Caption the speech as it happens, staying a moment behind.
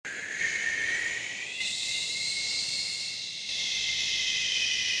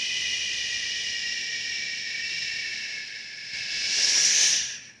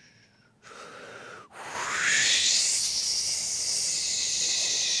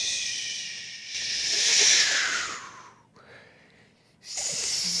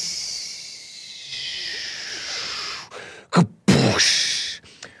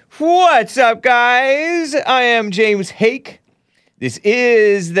What's up, guys? I am James Hake. This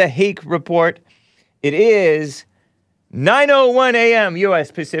is the Hake Report. It is 9:01 a.m.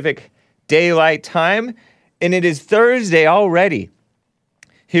 U.S. Pacific Daylight Time, and it is Thursday already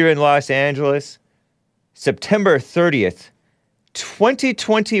here in Los Angeles, September 30th,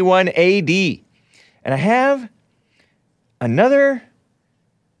 2021 AD. And I have another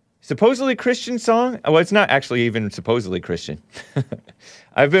supposedly Christian song. Well, it's not actually even supposedly Christian.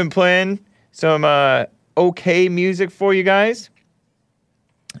 I've been playing some OK music for you guys.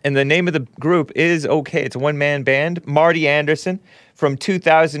 And the name of the group is OK. It's a one-man band. Marty Anderson from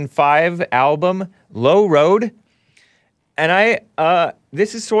 2005 album Low Road. And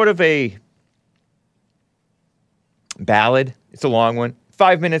this is sort of a ballad. It's a long one,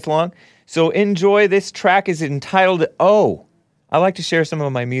 5 minutes long. So enjoy. This track is entitled Oh. I like to share some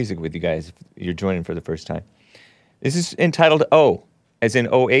of my music with you guys if you're joining for the first time. This is entitled Oh, as in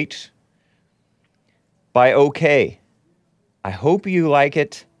O-H, by OK. I hope you like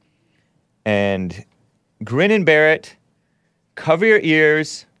it. And grin and bear it. Cover your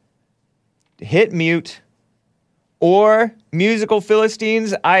ears. Hit mute. Or, musical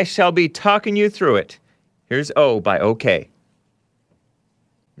Philistines, I shall be talking you through it. Here's Oh by OK.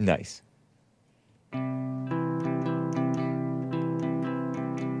 Nice.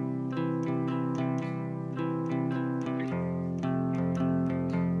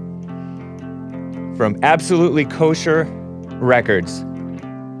 From Absolutely Kosher Records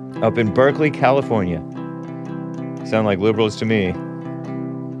up in Berkeley, California. Sound like liberals to me.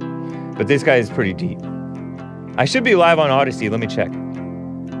 But this guy is pretty deep. I should be live on Odyssey. Let me check.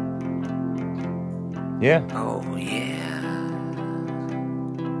 Yeah. Oh, yeah.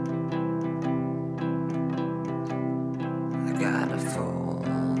 I got a full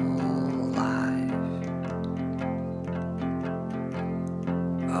life.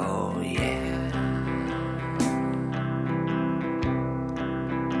 Oh, yeah.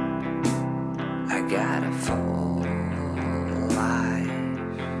 I got a full life.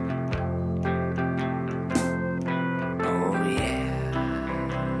 Oh, yeah.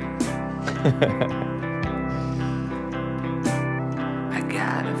 I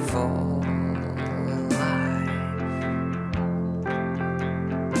got a full life.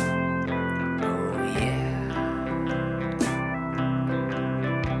 Oh, yeah.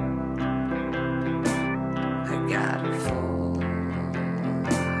 I got a full life.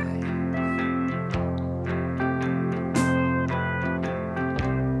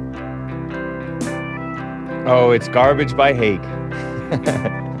 Oh, it's Garbage by Hake. The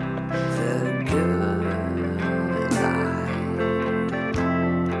good life.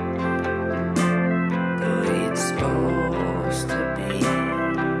 The way it's supposed to be.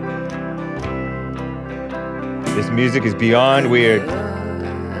 This music is beyond weird. Good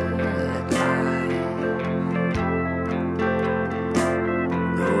life.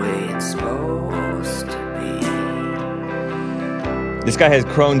 The way it's supposed to be. This guy has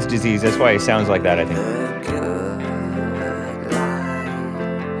Crohn's disease. That's why he sounds like that, I think. The good life.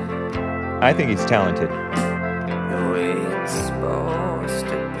 I think he's talented. The way it's supposed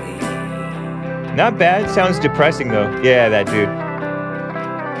to be. Not bad. Sounds depressing, though. Yeah, that dude.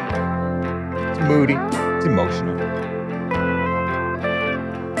 It's moody. It's emotional.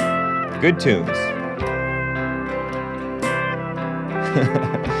 Good tunes.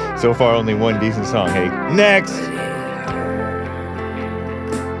 So far, only one decent song. Hey, next!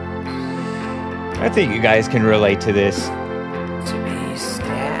 I think you guys can relate to this. To be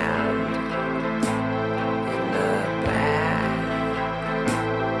stabbed in the back,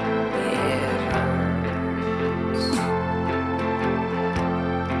 it hurts.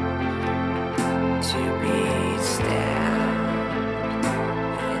 To be stabbed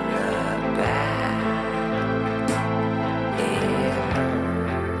in the back, it hurts.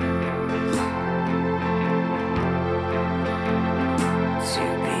 To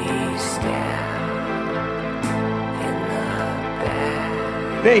be stabbed in the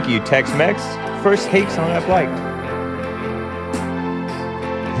back. Thank you, Tex-Mex. First Hake song I've liked.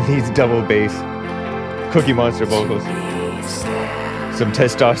 Needs double bass. Cookie Monster vocals. Some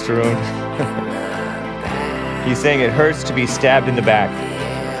testosterone. He's saying it hurts to be stabbed in the back.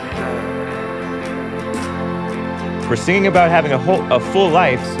 For singing about having a full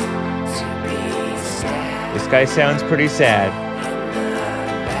life, this guy sounds pretty sad.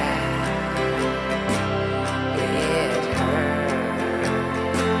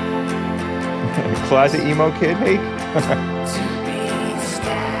 Closet emo kid, Hake?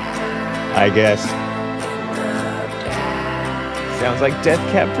 I guess. Sounds like Death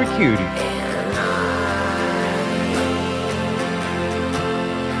Cab for Cutie.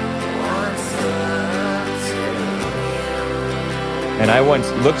 And I once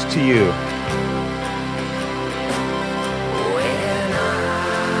looked to you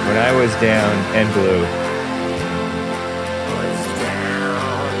when I was down and blue.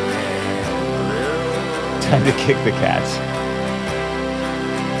 Time to kick the cats.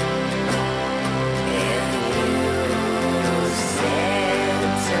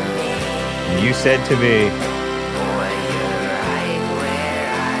 And you said to me,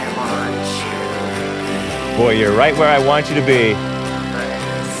 boy, you're right where I want you to be.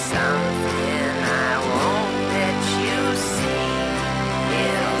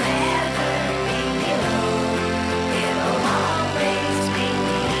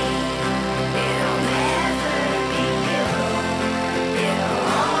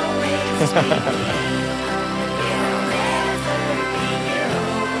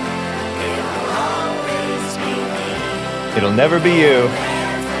 It'll never be you.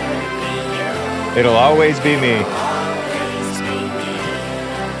 It'll always be me.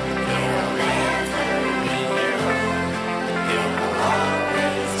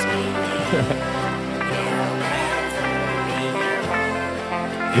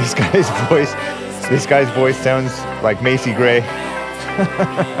 This guy's voice sounds like Macy Gray.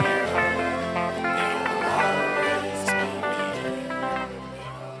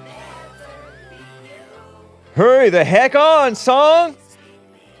 Hurry the heck on, song!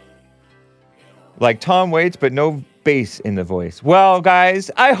 Like Tom Waits, but no bass in the voice. Well, guys,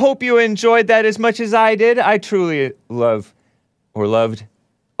 I hope you enjoyed that as much as I did. I truly loved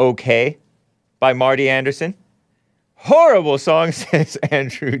Okay by Marty Anderson. Horrible song, says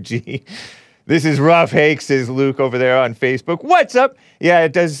Andrew G. This is rough, Hake, says Luke over there on Facebook. What's up? Yeah,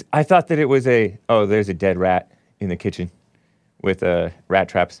 it does. I thought that it was there's a dead rat in the kitchen with rat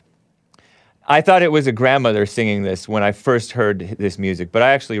traps. I thought it was a grandmother singing this when I first heard this music, but I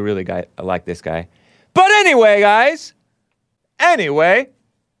actually really like this guy. But anyway, guys,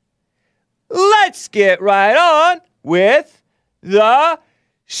 let's get right on with the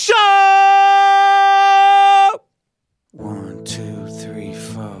show! 1, 2, 3,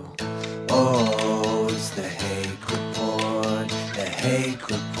 4. Oh, it's the Hake Report, the Hake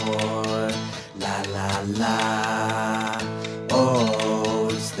Report, la la la. Oh,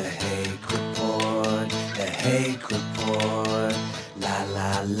 it's the Hake Report, the Hake Report, la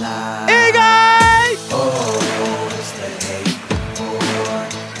la la. Hey guys! Oh, it's the Hake Report,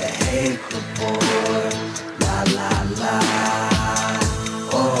 the Hake Report, la la la.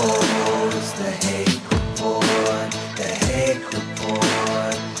 Oh, it's the Hake Report, the Hake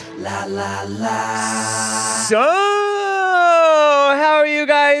Report, la la la. So, how are you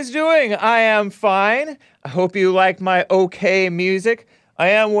guys doing? I am fine. I hope you like my okay music. I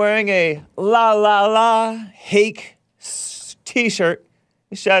am wearing a La La La Hake t-shirt.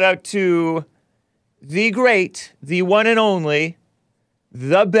 Shout out to the great, the one and only,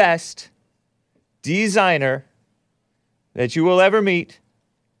 the best designer that you will ever meet.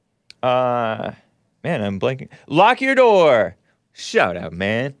 Man, I'm blanking. Lock Your Door. Shout out,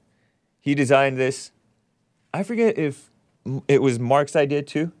 man. He designed this. I forget if it was Mark's idea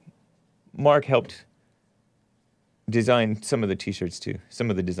too. Mark helped design some of the t-shirts too,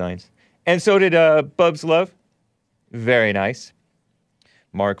 some of the designs. And so did Bub's Love. Very nice.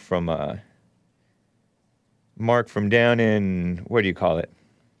 Mark from down in, where do you call it?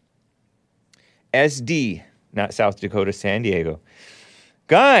 SD, not South Dakota, San Diego.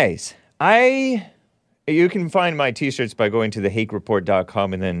 Guys, you can find my t-shirts by going to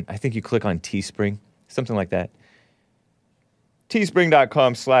thehakereport.com, and then I think you click on Teespring, something like that.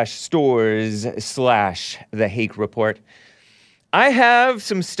 Teespring.com/stores/The Report. I have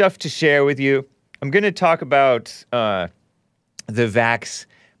some stuff to share with you. I'm going to talk about the Vaxx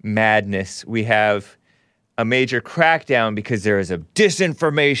madness. We have a major crackdown because there is a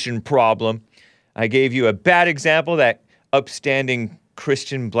disinformation problem. I gave you a bad example, that upstanding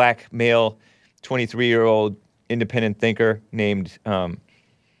Christian black male 23-year-old independent thinker named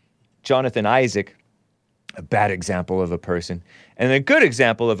Jonathan Isaac. A bad example of a person. And a good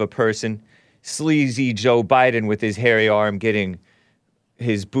example of a person, sleazy Joe Biden with his hairy arm getting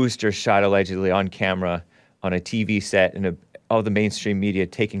his booster shot allegedly on camera on a TV set, and all the mainstream media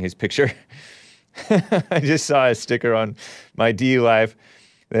taking his picture. I just saw a sticker on my D Live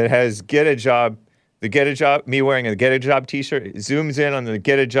that has Get a Job, me wearing a Get a Job t-shirt. It zooms in on the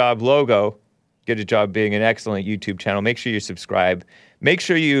Get a Job logo. Get a Job being an excellent YouTube channel. Make sure you subscribe. Make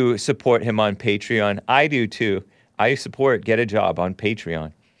sure you support him on Patreon. I do too. I support Get a Job on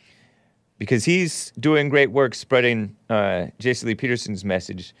Patreon because he's doing great work spreading J.C. Lee Peterson's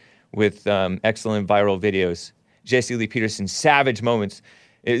message with excellent viral videos. J.C. Lee Peterson's savage moments.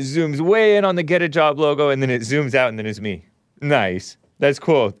 It zooms way in on the Get a Job logo, and then it zooms out, and then it's me. Nice. That's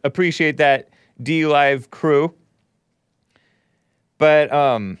cool. Appreciate that, D-Live crew. But,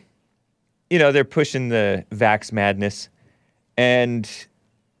 they're pushing the Vaxx madness. And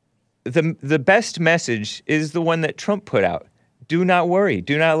the best message is the one that Trump put out. Do not worry.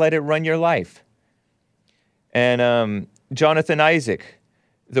 Do not let it run your life. And Jonathan Isaac,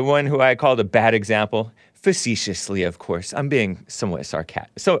 the one who I called a bad example, facetiously, of course. I'm being somewhat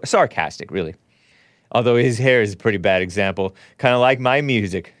sarcastic, really. Although his hair is a pretty bad example, kind of like my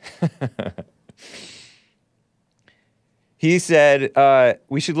music. He said,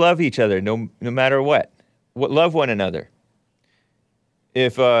 we should love each other no matter what. Love one another.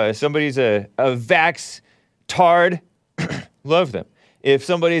 If somebody's a Vaxx tard, love them. If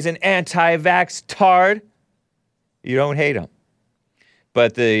somebody's an anti-Vaxx tard, you don't hate them.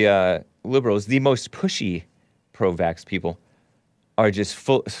 But the liberals, the most pushy pro-Vaxx people, are just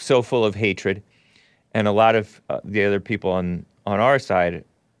so full of hatred. And a lot of the other people on our side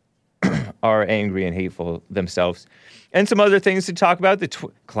are angry and hateful themselves. And some other things to talk about, the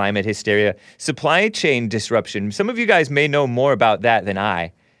climate hysteria, supply chain disruption. Some of you guys may know more about that than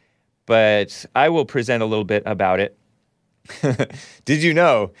I, but I will present a little bit about it. Did you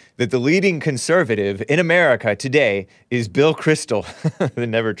know that the leading conservative in America today is Bill Kristol, the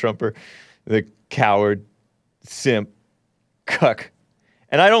never-Trumper, the coward, simp, cuck?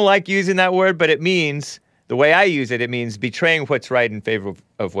 And I don't like using that word, but it means, the way I use it, it means betraying what's right in favor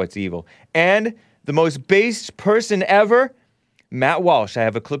of what's evil. And the most based person ever, Matt Walsh, I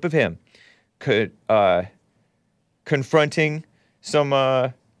have a clip of him, confronting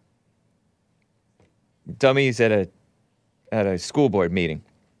some dummies at a school board meeting.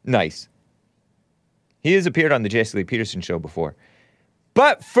 Nice. He has appeared on the Jesse Lee Peterson show before.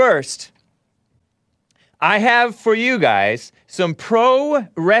 But first, I have for you guys some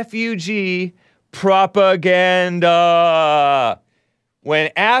pro-refugee propaganda.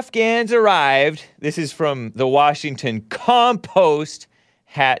 When Afghans arrived, this is from the Washington Compost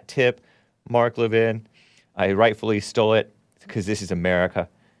hat tip, Mark Levin. I rightfully stole it because this is America.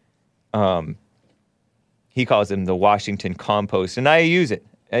 He calls them the Washington Compost, and I use it.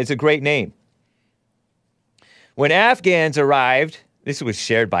 It's a great name. When Afghans arrived, this was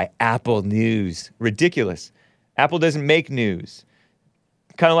shared by Apple News. Ridiculous. Apple doesn't make news.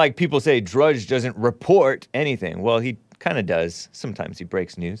 Kind of like people say Drudge doesn't report anything. Well, he kind of does. Sometimes he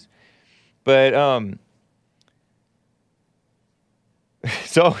breaks news. But,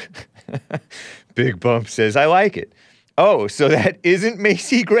 so, Big Bump says, I like it. Oh, so that isn't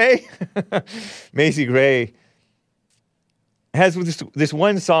Macy Gray? Macy Gray has this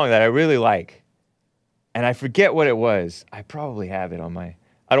one song that I really like. And I forget what it was. I probably have it on my...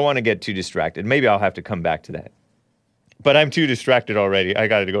 I don't want to get too distracted. Maybe I'll have to come back to that. But I'm too distracted already. I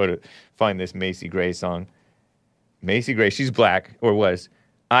got to go to find this Macy Gray song. Macy Gray, she's black, or was.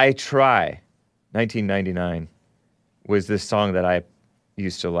 I Try, 1999, was this song that I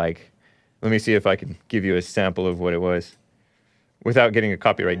used to like. Let me see if I can give you a sample of what it was without getting a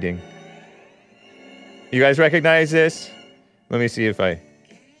copyright ding. You guys recognize this? Let me see if I...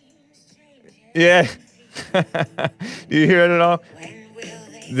 Yeah. Do you hear it at all?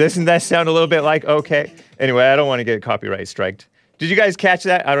 Doesn't that sound a little bit like okay? Anyway, I don't want to get copyright striked. Did you guys catch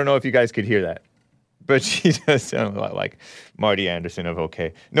that? I don't know if you guys could hear that. But she does sound a lot like Marty Anderson of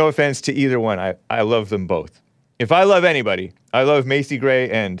OK. No offense to either one. I love them both. If I love anybody, I love Macy Gray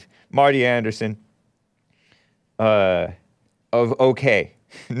and Marty Anderson of OK.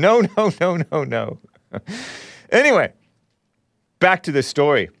 No. Anyway, back to the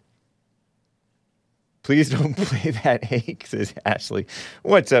story. Please don't play that hate, says Ashley.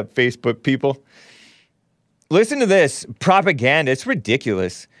 What's up, Facebook people? Listen to this propaganda. It's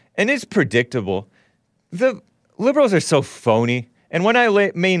ridiculous, and it's predictable. The liberals are so phony. And when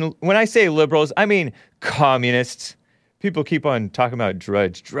I say liberals, I mean communists. People keep on talking about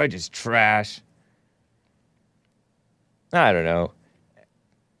Drudge. Drudge is trash. I don't know.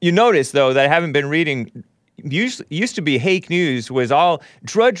 You notice, though, that I haven't been reading. Used to be Hake News was all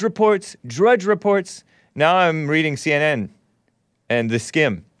Drudge reports. Now I'm reading CNN and The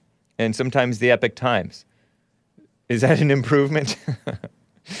Skim and sometimes the Epic Times. Is that an improvement?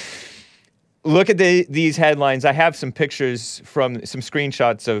 Look at these headlines. I have some pictures from some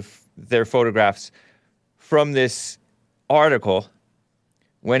screenshots of their photographs from this article.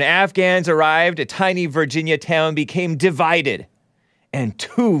 When Afghans arrived, a tiny Virginia town became divided, and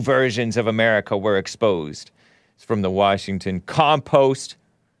two versions of America were exposed. It's from the Washington Compost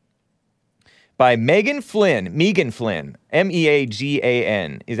by Megan Flynn,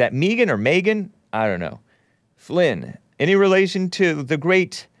 M-E-A-G-A-N. Is that Megan or Megan? I don't know. Flynn. Any relation to the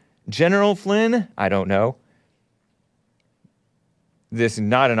great General Flynn? I don't know. this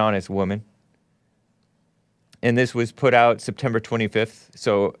not an honest woman. And this was put out September 25th.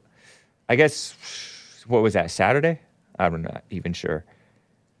 So I guess, what was that, Saturday? I'm not even sure.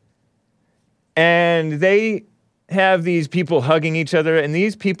 And they have these people hugging each other, and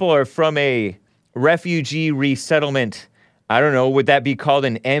these people are from a refugee resettlement. I don't know, would that be called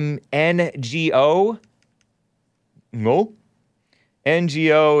an NGO? No.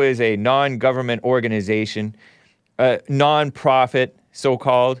 NGO is a non-government organization, a non-profit,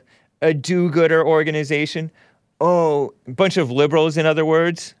 so-called, a do-gooder organization. Oh, a bunch of liberals, in other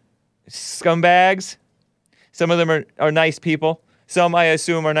words. Scumbags. Some of them are nice people. Some, I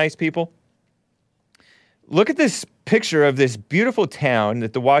assume, are nice people. Look at this picture of this beautiful town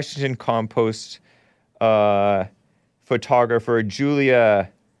that the Washington Compost photographer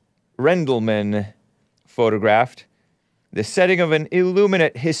Julia Rendelman photographed. The setting of an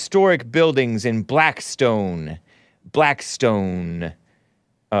illuminate historic buildings in Blackstone,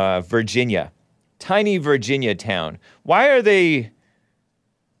 Virginia. Tiny Virginia town. Why are they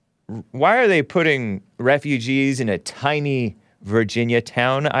putting refugees in a tiny Virginia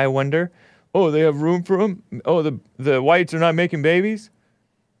town, I wonder? Oh, they have room for them? Oh, the whites are not making babies?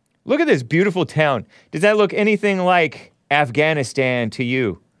 Look at this beautiful town. Does that look anything like Afghanistan to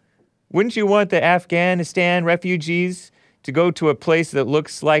you? Wouldn't you want the Afghanistan refugees to go to a place that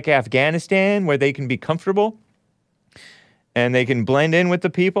looks like Afghanistan, where they can be comfortable and they can blend in with the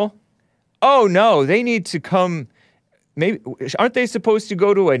people? Oh, no, they need to come. Maybe aren't they supposed to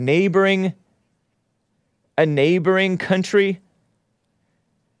go to a neighboring country?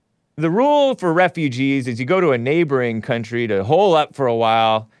 The rule for refugees is you go to a neighboring country to hole up for a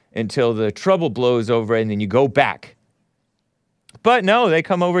while until the trouble blows over, and then you go back. But no, they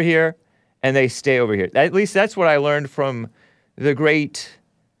come over here and they stay over here. At least that's what I learned from the great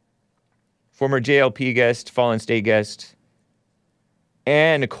former JLP guest, Fallen State guest,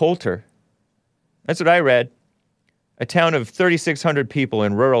 Ann Coulter. That's what I read. A town of 3,600 people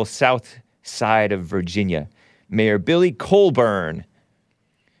in rural south side of Virginia. Mayor Billy Colburn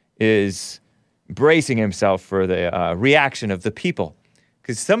is bracing himself for the reaction of the people.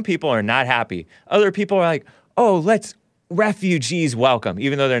 Because some people are not happy. Other people are like, oh, let's refugees welcome,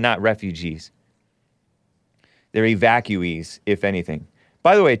 even though they're not refugees. They're evacuees, if anything.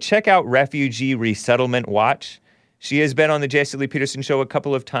 By the way, check out Refugee Resettlement Watch. She has been on the Jesse Lee Peterson show a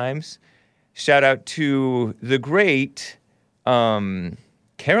couple of times. Shout out to the great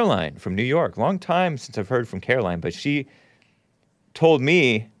Caroline from New York. Long time since I've heard from Caroline, but she told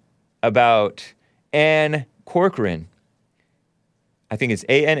me about Ann Corcoran. I think it's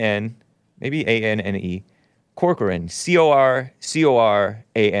A-N-N, maybe A-N-N-E. Corcoran, C-O-R-C-O-R-A-N,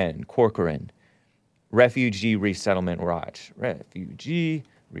 Corcoran. Refugee Resettlement Watch. Refugee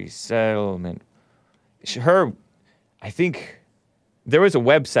Resettlement. Her, I think, there was a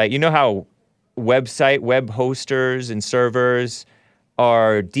website. You know how web hosters and servers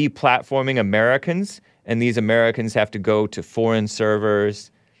are deplatforming Americans, and these Americans have to go to foreign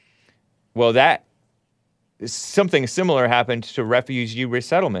servers? Well, something similar happened to Refugee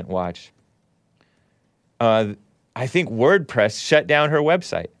Resettlement Watch. I think WordPress shut down her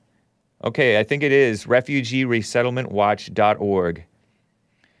website. Okay, I think it is refugeeresettlementwatch.org.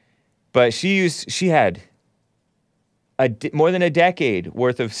 But she had more than a decade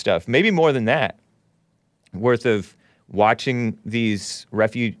worth of stuff, maybe more than that, worth of watching these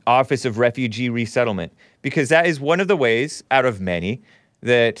Office of Refugee Resettlement, because that is one of the ways out of many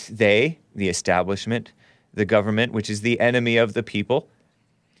that the establishment, the government, which is the enemy of the people,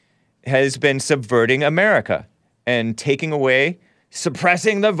 has been subverting America and taking away,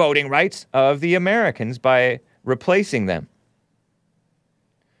 suppressing the voting rights of the Americans by replacing them.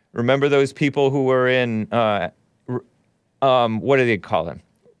 Remember those people who were in, what do they call them?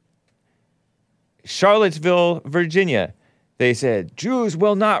 Charlottesville, Virginia. They said, Jews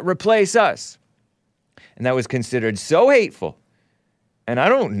will not replace us. And that was considered so hateful. And I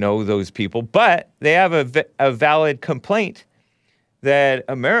don't know those people, but they have a valid complaint that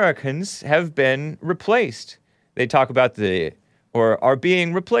Americans have been replaced. They talk about or are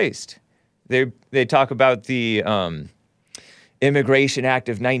being replaced. They talk about the Immigration Act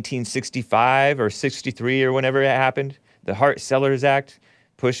of 1965 or 63 or whenever it happened. The Hart-Sellers Act,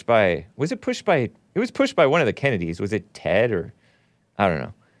 it was pushed by one of the Kennedys. Was it Ted or, I don't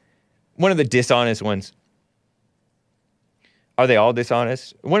know. One of the dishonest ones. Are they all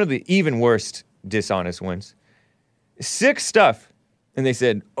dishonest? One of the even worst dishonest ones. Sick stuff. And they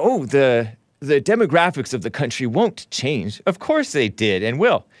said, oh, the demographics of the country won't change. Of course they did and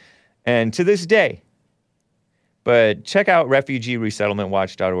will. And to this day. But check out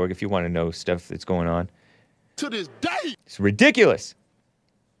refugeeresettlementwatch.org if you want to know stuff that's going on. To this day. It's ridiculous.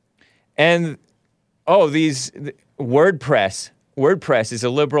 And, WordPress. WordPress is a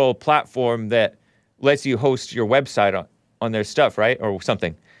liberal platform that lets you host your website on their stuff, right? Or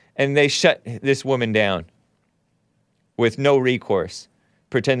something. And they shut this woman down with no recourse,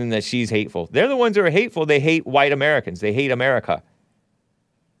 pretending that she's hateful. They're the ones who are hateful. They hate white Americans. They hate America.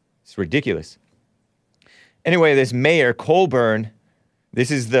 It's ridiculous. Anyway, this mayor, Colburn, this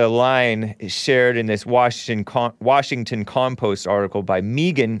is the line shared in this Washington Compost article by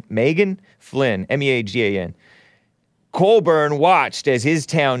Megan Flynn, Meagan. Colburn watched as his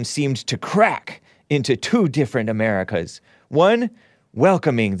town seemed to crack into two different Americas. One,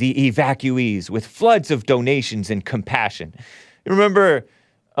 welcoming the evacuees with floods of donations and compassion. You remember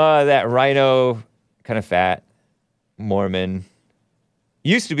that rhino, kind of fat, Mormon,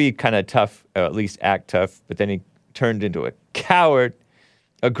 used to be kind of tough, or at least act tough, but then he turned into a coward,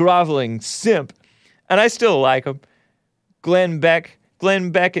 a groveling simp, and I still like him. Glenn Beck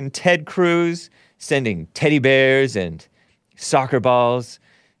and Ted Cruz sending teddy bears and soccer balls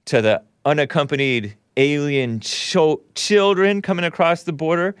to the unaccompanied alien children coming across the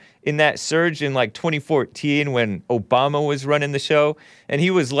border in that surge in like 2014 when Obama was running the show and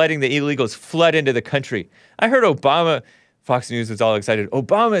he was letting the illegals flood into the country. I heard Obama, Fox News was all excited.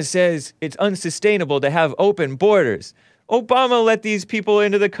 Obama says it's unsustainable to have open borders. Obama let these people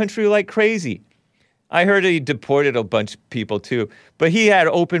into the country like crazy. I heard he deported a bunch of people too, but he had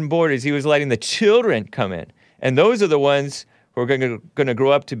open borders. He was letting the children come in. And those are the ones who are going to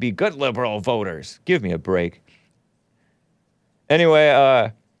grow up to be good liberal voters. Give me a break.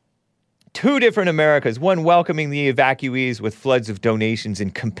 Anyway, two different Americas, one welcoming the evacuees with floods of donations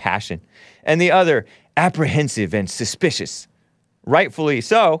and compassion, and the other apprehensive and suspicious. Rightfully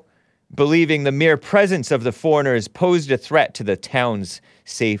so, believing the mere presence of the foreigners posed a threat to the town's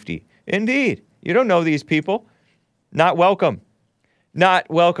safety. Indeed. You don't know these people. Not welcome. Not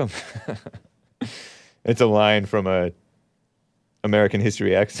welcome. It's a line from American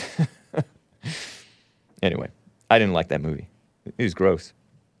History X. Anyway, I didn't like that movie. It was gross.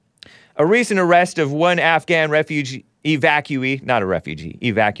 A recent arrest of one Afghan evacuee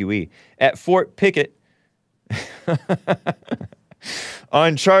at Fort Pickett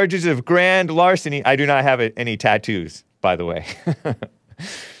on charges of grand larceny. I do not have any tattoos, by the way.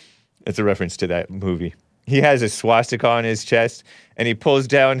 It's a reference to that movie. He has a swastika on his chest, and he pulls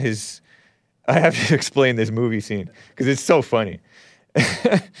down his... I have to explain this movie scene, because it's so funny.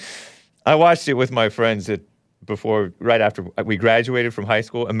 I watched it with my friends right after we graduated from high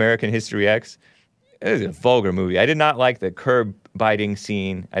school, American History X. It was a vulgar movie. I did not like the curb biting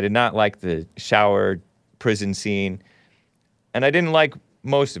scene. I did not like the shower prison scene. And I didn't like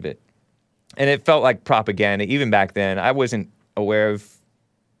most of it. And it felt like propaganda. Even back then, I wasn't aware of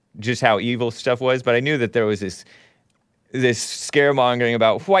just how evil stuff was, but I knew that there was this scaremongering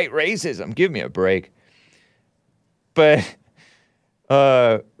about white racism. Give me a break. But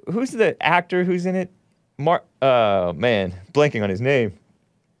who's the actor who's in it? Oh, man. Blanking on his name.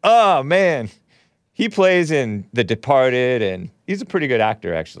 Oh, man. He plays in The Departed, and he's a pretty good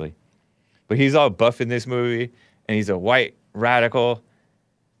actor, actually. But he's all buff in this movie, and he's a white radical.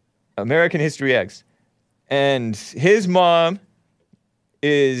 American History X. And his mom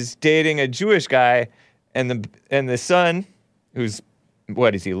is dating a Jewish guy, and the son, who's,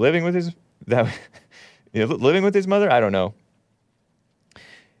 what, is he living with his mother? I don't know.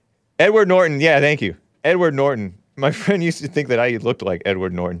 Edward Norton, yeah, thank you. Edward Norton. My friend used to think that I looked like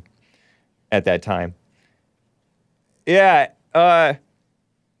Edward Norton at that time. Yeah,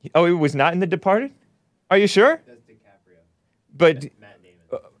 he was not in The Departed? Are you sure? That's DiCaprio. But Matt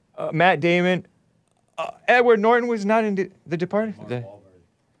Damon. Matt Damon. Edward Norton was not in The Departed? Mark Wahlberg.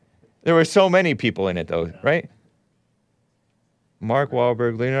 There were so many people in it, though, right? Mark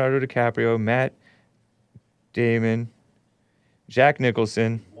Wahlberg, Leonardo DiCaprio, Matt Damon, Jack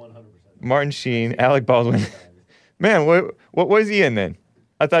Nicholson, 100%. Martin Sheen, Alec Baldwin. Man, what was he in then?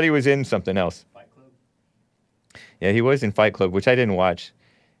 I thought he was in something else. Fight Club? Yeah, he was in Fight Club, which I didn't watch.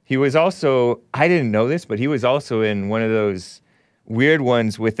 He was also, I didn't know this, but he was also in one of those weird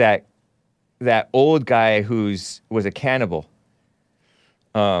ones with that old guy was a cannibal.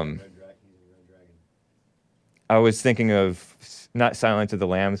 He's a Red Dragon. I was thinking of not Silence of the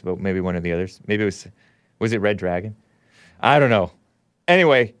Lambs, but maybe one of the others. Maybe was it Red Dragon? I don't know.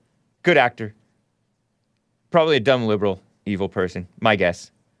 Anyway, good actor. Probably a dumb liberal, evil person, my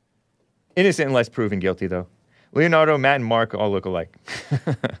guess. Innocent unless proven guilty, though. Leonardo, Matt, and Mark all look alike.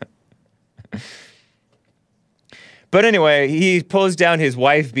 But anyway, he pulls down his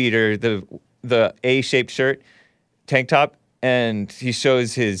wife beater, the A-shaped shirt, tank top, and he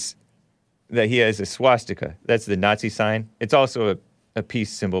shows that he has a swastika. That's the Nazi sign. It's also a peace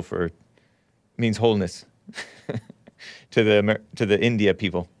symbol for means wholeness to the India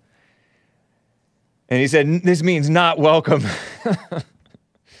people. And he said, this means not welcome.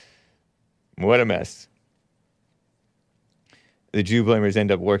 What a mess. The Jew blamers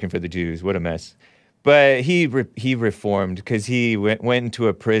end up working for the Jews. What a mess. But he reformed because he went into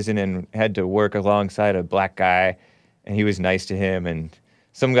a prison and had to work alongside a black guy, and he was nice to him, and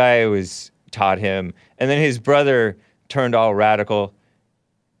some guy taught him, and then his brother turned all radical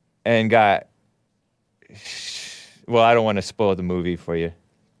and got, well, I don't want to spoil the movie for you.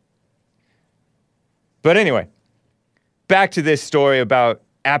 But anyway, back to this story about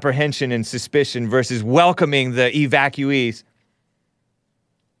apprehension and suspicion versus welcoming the evacuees.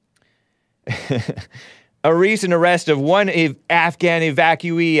 A recent arrest of one Afghan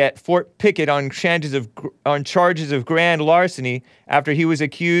evacuee at Fort Pickett on charges of grand larceny after he was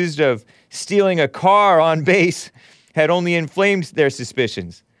accused of stealing a car on base had only inflamed their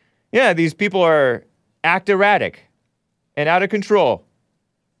suspicions. Yeah, these people act erratic and out of control.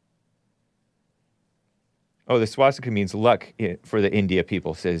 Oh, the swastika means luck for the India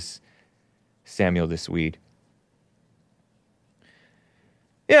people, says Samuel the Swede.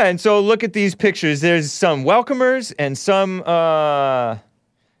 Yeah, and so look at these pictures. There's some welcomers and some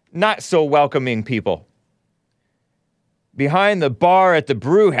not so welcoming people. Behind the bar at the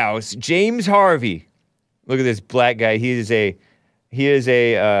brew house, James Harvey. Look at this black guy. He's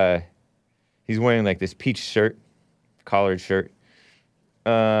wearing like this peach shirt, collared shirt.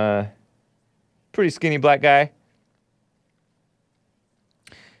 Pretty skinny black guy.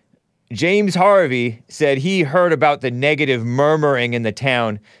 James Harvey said he heard about the negative murmuring in the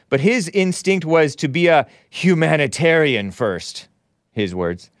town, but his instinct was to be a humanitarian first, his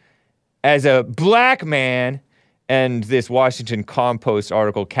words. As a black man, and this Washington Compost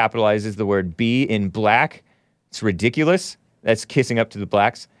article capitalizes the word B in black. It's ridiculous. That's kissing up to the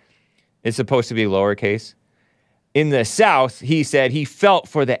blacks. It's supposed to be lowercase. In the South, he said he felt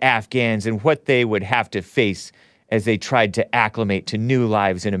for the Afghans and what they would have to face as they tried to acclimate to new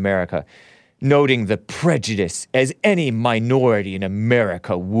lives in America, noting the prejudice as any minority in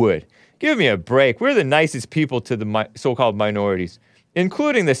America would. Give me a break. We're the nicest people to the so-called minorities,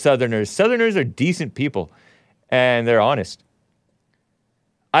 including the Southerners. Southerners are decent people, and they're honest.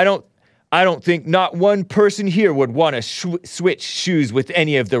 I don't think not one person here would want to switch shoes with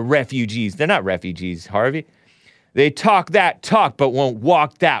any of the refugees. They're not refugees, Harvey. They talk that talk, but won't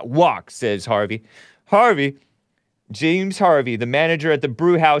walk that walk, says Harvey. James Harvey, the manager at the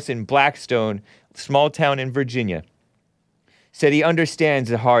brew house in Blackstone, small town in Virginia, said he understands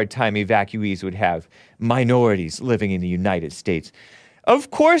the hard time evacuees would have, minorities living in the United States.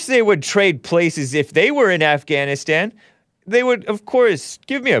 Of course they would trade places if they were in Afghanistan. They would, of course,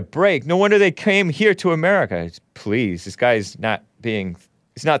 give me a break. No wonder they came here to America. Please, this guy's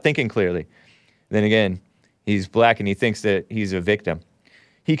he's not thinking clearly. Then again, he's black and he thinks that he's a victim.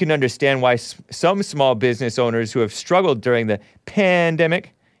 He can understand why some small business owners who have struggled during the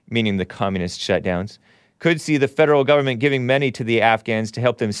pandemic, meaning the communist shutdowns, could see the federal government giving money to the Afghans to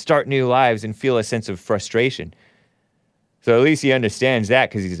help them start new lives and feel a sense of frustration. So at least he understands that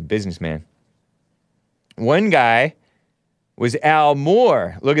because he's a businessman. One guy was Al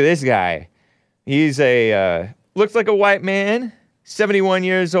Moore. Look at this guy. He's looks like a white man, 71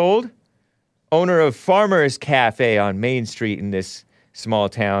 years old, owner of Farmer's Cafe on Main Street in this small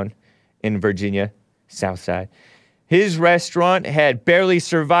town in Virginia, South Side. His restaurant had barely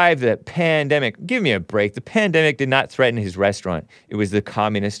survived the pandemic. Give me a break. The pandemic did not threaten his restaurant. It was the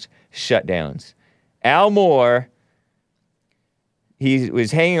communist shutdowns. Al Moore, he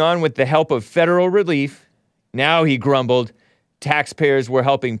was hanging on with the help of federal relief. Now he grumbled, taxpayers were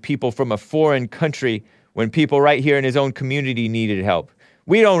helping people from a foreign country when people right here in his own community needed help.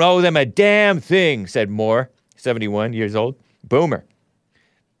 We don't owe them a damn thing, said Moore, 71 years old. Boomer.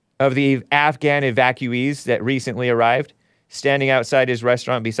 Of the Afghan evacuees that recently arrived, standing outside his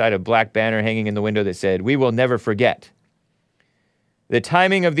restaurant beside a black banner hanging in the window that said, "We will never forget." The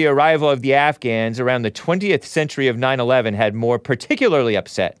timing of the arrival of the Afghans around the 20th century of 9/11 had Moore particularly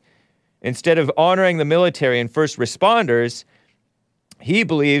upset. Instead of honoring the military and first responders, he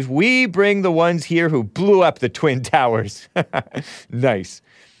believed we bring the ones here who blew up the Twin Towers. Nice.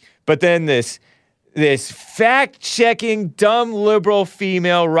 But then this fact-checking, dumb liberal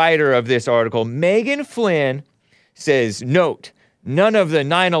female writer of this article, Megan Flynn, says, note, none of the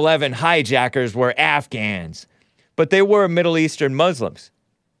 9/11 hijackers were Afghans, but they were Middle Eastern Muslims.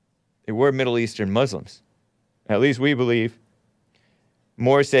 They were Middle Eastern Muslims. At least we believe.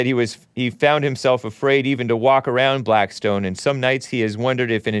 Moore said he found himself afraid even to walk around Blackstone, and some nights he has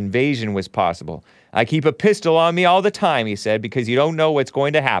wondered if an invasion was possible. I keep a pistol on me all the time, he said, because you don't know what's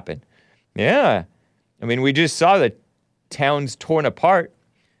going to happen. Yeah. I mean, we just saw the towns torn apart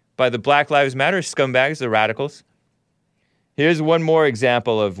by the Black Lives Matter scumbags, the radicals. Here's one more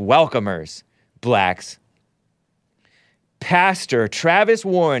example of welcomers, blacks. Pastor Travis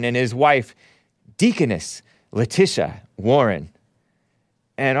Warren and his wife, Deaconess Letitia Warren.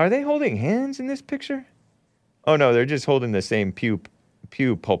 And are they holding hands in this picture? Oh no, they're just holding the same pew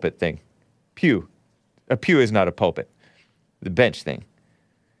pulpit thing. Pew. A pew is not a pulpit. The bench thing.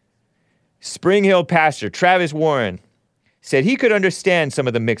 Spring Hill pastor Travis Warren said he could understand some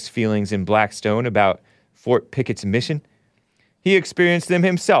of the mixed feelings in Blackstone about Fort Pickett's mission. He experienced them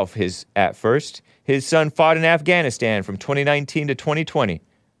himself. At first, his son fought in Afghanistan from 2019 to 2020.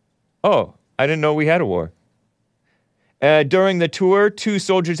 Oh, I didn't know we had a war. During the tour, 2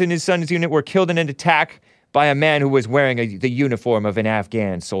 soldiers in his son's unit were killed in an attack by a man who was wearing the uniform of an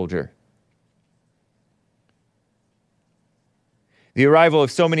Afghan soldier. The arrival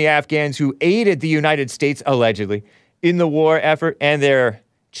of so many Afghans who aided the United States, allegedly, in the war effort and their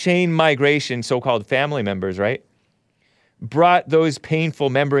chain migration, so-called family members, right, brought those painful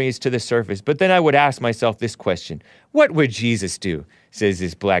memories to the surface. But then I would ask myself this question: what would Jesus do? Says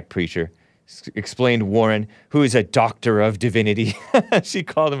this black preacher, explained Warren, who is a doctor of divinity. She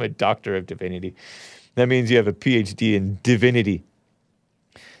called him a doctor of divinity. That means you have a PhD in divinity.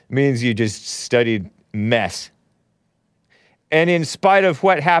 It means you just studied mess. And in spite of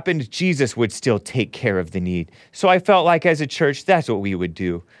what happened, Jesus would still take care of the need. So I felt like as a church, that's what we would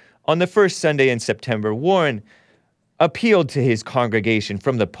do. On the first Sunday in September, Warren appealed to his congregation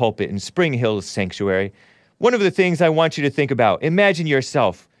from the pulpit in Spring Hill Sanctuary. One of the things I want you to think about: imagine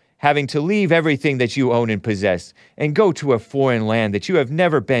yourself having to leave everything that you own and possess and go to a foreign land that you have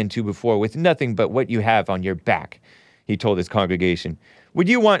never been to before with nothing but what you have on your back, he told his congregation. Would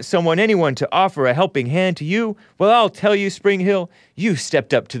you want anyone to offer a helping hand to you? Well, I'll tell you, Spring Hill, you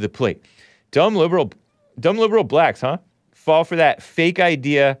stepped up to the plate. Dumb liberal blacks, huh? Fall for that fake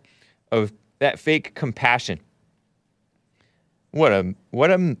idea of that fake compassion. What a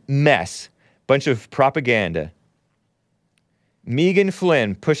mess. Bunch of propaganda. Megan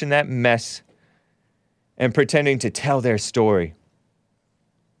Flynn pushing that mess and pretending to tell their story.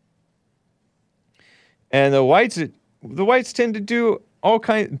 And the whites tend to do all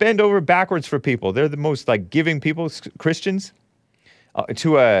kinds, bend over backwards for people. They're the most giving people, Christians,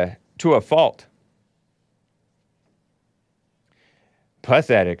 to a fault.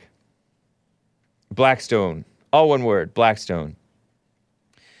 Pathetic. Blackstone, all one word, Blackstone.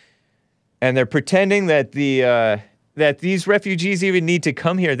 And they're pretending that that these refugees even need to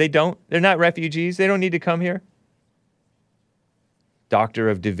come here. They don't. They're not refugees. They don't need to come here. Doctor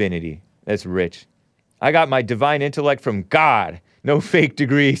of Divinity. That's rich. I got my divine intellect from God. No fake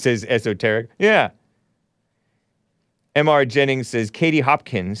degree, says Esoteric. Yeah. M.R. Jennings says Katie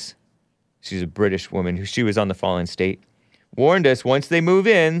Hopkins, she's a British woman, she was on the Fallen State, warned us once they move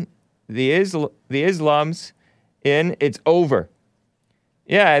in, the Islam's in, it's over.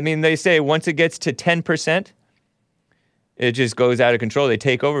 Yeah, I mean, they say once it gets to 10%, it just goes out of control. They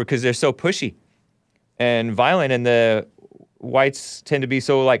take over because they're so pushy and violent, and the whites tend to be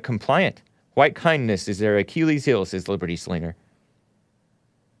so, compliant. White kindness is their Achilles heel, says Liberty Slinger.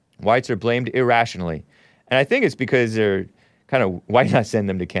 Whites are blamed irrationally. And I think it's because they're kind of, why not send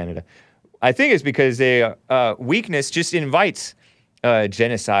them to Canada? I think it's because weakness just invites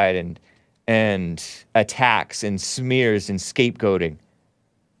genocide and attacks and smears and scapegoating.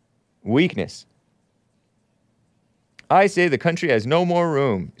 Weakness. I say the country has no more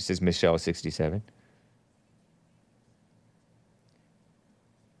room, says Michelle 67.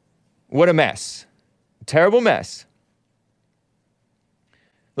 What a mess. Terrible mess.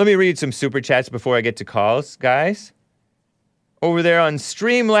 Let me read some super chats before I get to calls, guys. Over there on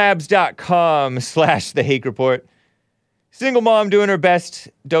streamlabs.com/The Hake Report. Single mom doing her best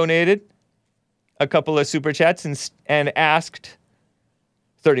donated a couple of super chats and asked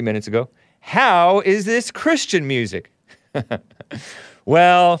 30 minutes ago, how is this Christian music?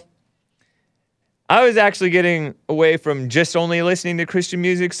 Well, I was actually getting away from just only listening to Christian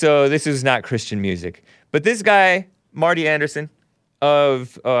music, so this is not Christian music. But this guy, Marty Anderson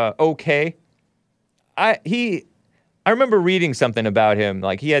of OK, I remember reading something about him,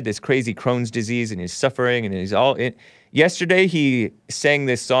 he had this crazy Crohn's disease and he's suffering and he's all in. Yesterday he sang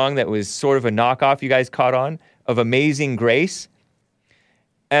this song that was sort of a knockoff, you guys caught on, of Amazing Grace.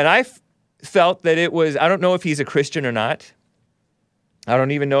 And I felt that it was, I don't know if he's a Christian or not. I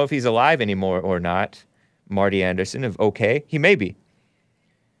don't even know if he's alive anymore or not. Marty Anderson of OK. He may be.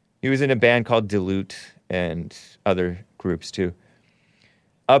 He was in a band called Dilute and other groups too.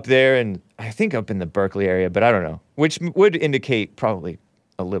 Up there, and I think up in the Berkeley area, but I don't know. Which would indicate probably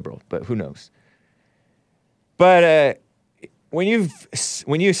a liberal, but who knows? But when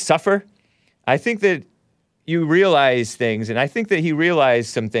you suffer, I think that you realize things, and I think that he realized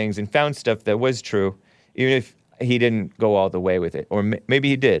some things and found stuff that was true, even if he didn't go all the way with it. Or maybe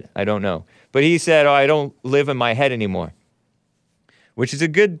he did. I don't know. But he said, I don't live in my head anymore, which is a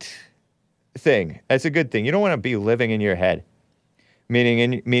good thing. That's a good thing. You don't want to be living in your head,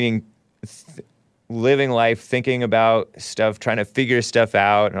 meaning living life, thinking about stuff, trying to figure stuff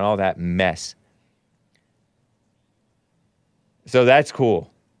out and all that mess. So that's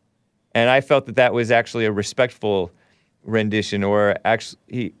cool. And I felt that was actually a respectful rendition, or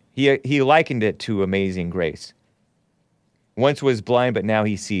actually he likened it to Amazing Grace. Once was blind, but now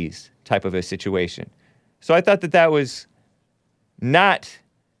he sees type of a situation. So I thought that was not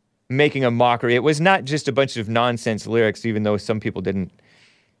making a mockery. It was not just a bunch of nonsense lyrics, even though some people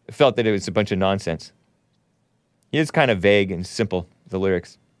felt that it was a bunch of nonsense. He is kind of vague and simple, the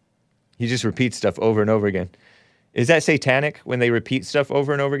lyrics. He just repeats stuff over and over again. Is that satanic when they repeat stuff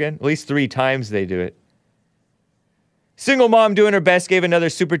over and over again? At least 3 times they do it. Single Mom Doing Her Best gave another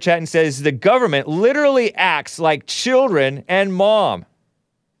super chat and says, the government literally acts like children and mom.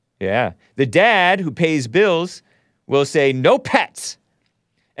 Yeah. The dad who pays bills will say, no pets.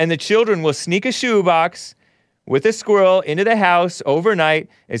 And the children will sneak a shoebox with a squirrel into the house overnight.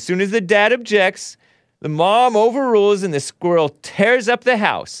 As soon as the dad objects, the mom overrules and the squirrel tears up the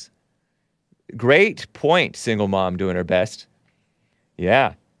house. Great point, Single Mom Doing Her Best.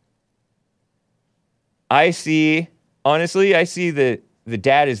 Yeah. Honestly, I see the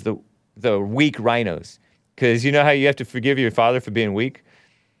dad as the weak rhinos. Because you know how you have to forgive your father for being weak?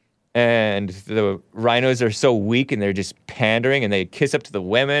 And the rhinos are so weak and they're just pandering and they kiss up to the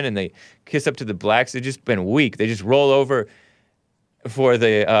women and they kiss up to the blacks. They've just been weak. They just roll over for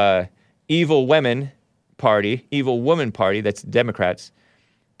the evil woman party, that's Democrats,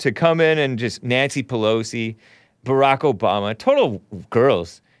 to come in and just Nancy Pelosi, Barack Obama, total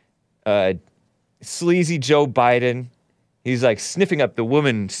girls, sleazy Joe Biden. He's like sniffing up the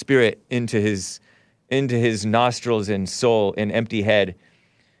woman spirit into his nostrils and soul and empty head.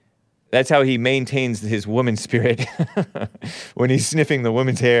 That's how he maintains his woman spirit when he's sniffing the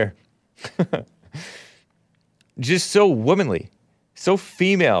woman's hair. Just so womanly, so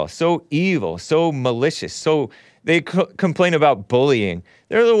female, so evil, so malicious. So they complain about bullying.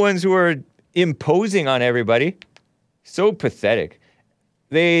 They're the ones who are imposing on everybody. So pathetic.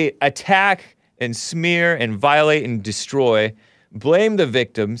 They attack and smear and violate and destroy, blame the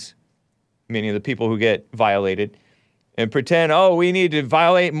victims, meaning the people who get violated, and pretend, we need to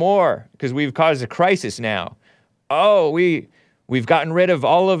violate more because we've caused a crisis now. We've gotten rid of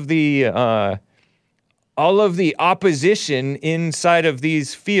all of the opposition inside of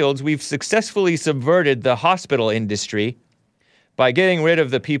these fields. We've successfully subverted the hospital industry by getting rid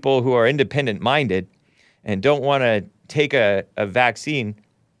of the people who are independent-minded and don't want to take a vaccine.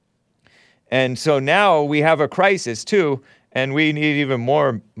 And so now we have a crisis too, and we need even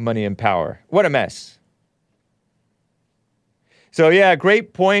more money and power. What a mess. So yeah,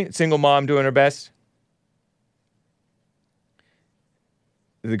 great point, Single Mom Doing Her Best.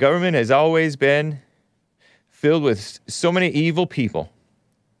 The government has always been filled with so many evil people.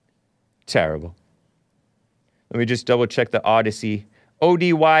 Terrible. Let me just double check the Odyssey.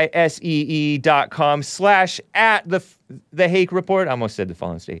 odyssee.com/@the Hake Report. I almost said the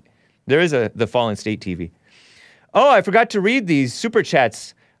Fallen State. There is the Fallen State TV. Oh, I forgot to read these super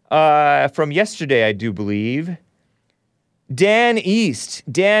chats from yesterday, I do believe. Dan East,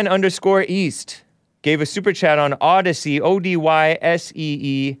 Dan_East, gave a super chat on Odyssey,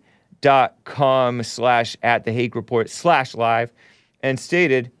 odyssee.com/@the Hake Report /live, and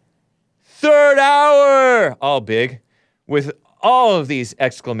stated, third hour, all big, with all of these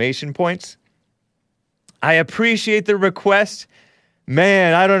exclamation points. I appreciate the request.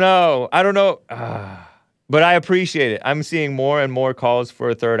 Man, I don't know. But I appreciate it. I'm seeing more and more calls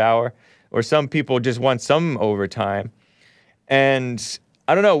for a third hour, or some people just want some overtime. And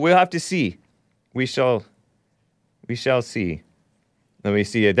I don't know. We'll have to see. We shall see. Let me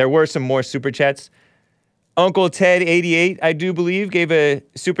see it. There were some more super chats. Uncle Ted 88, I do believe, gave a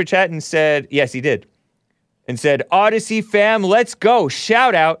super chat and said, yes, he did. And said, Odyssey fam, let's go.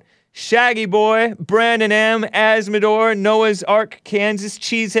 Shout out. Shaggy Boy, Brandon M, Asmodor, Noah's Ark, Kansas,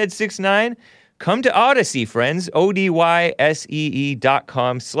 Cheesehead 69. Come to Odyssey, friends.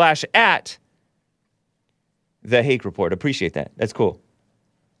 odyssee.com/@ The Hake Report. Appreciate that. That's cool.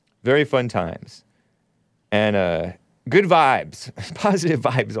 Very fun times. And good vibes. Positive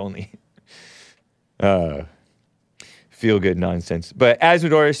vibes only. Feel good nonsense. But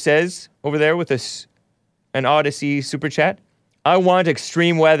Asmodor says over there with an Odyssey super chat, I want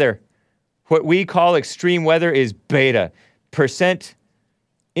extreme weather. What we call extreme weather is beta. Percent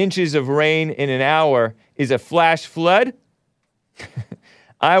inches of rain in an hour is a flash flood.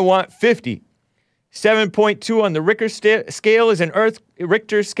 I want 50. 7.2 on the Richter scale is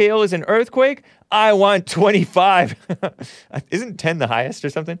an earthquake. I want 25. Isn't 10 the highest or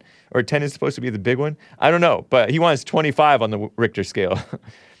something? Or 10 is supposed to be the big one? I don't know, but he wants 25 on the Richter scale.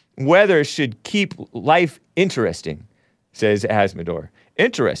 Weather should keep life interesting, says Asmodor.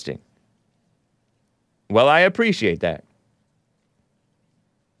 Interesting. Well, I appreciate that.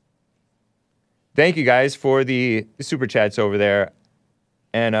 Thank you guys for the super chats over there.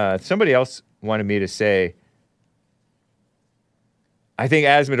 And somebody else wanted me to say, I think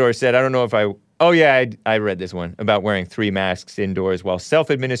Asmodor said, I don't know if I read this one about wearing 3 masks indoors while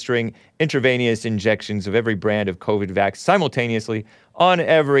self-administering intravenous injections of every brand of COVID vax simultaneously on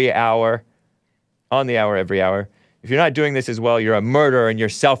every hour, every hour. If you're not doing this as well, you're a murderer and you're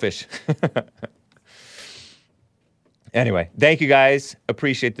selfish. Anyway, thank you guys.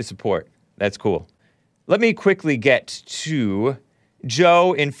 Appreciate the support. That's cool. Let me quickly get to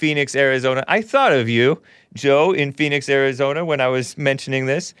Joe in Phoenix, Arizona. I thought of you, Joe in Phoenix, Arizona, when I was mentioning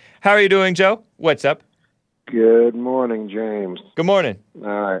this. How are you doing, Joe? What's up? Good morning, James. Good morning. All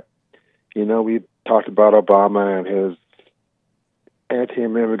right. You know, we talked about Obama and his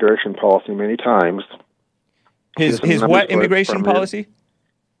anti-immigration policy many times. His what immigration policy?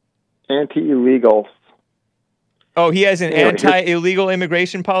 Anti-illegal. Oh, he has an anti-illegal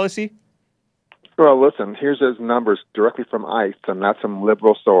immigration policy? Well, listen, here's his numbers directly from ICE, and that's some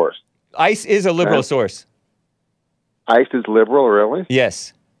liberal source. ICE is a liberal source. ICE is liberal, really?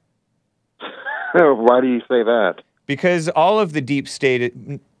 Yes. Why do you say that? Because all of the deep state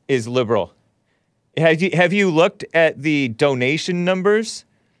is liberal. Have you looked at the donation numbers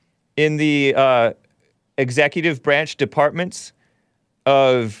in the executive branch departments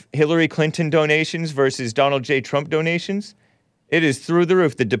of Hillary Clinton donations versus Donald J. Trump donations? It is through the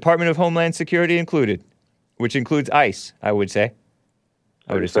roof. The Department of Homeland Security included, which includes ICE, I would say.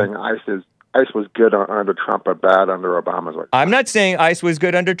 You're saying ICE was good under Trump, but bad under Obama. I'm not saying ICE was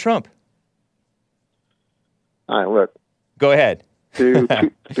good under Trump. All right, look. Go ahead. Through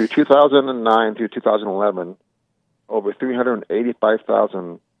 2009 through 2011, over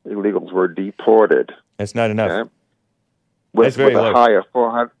 385,000 illegals were deported. That's not enough. Okay? That's very with low. A high of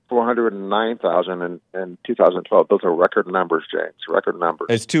 409,000 in 2012. Those are record numbers, James. Record numbers.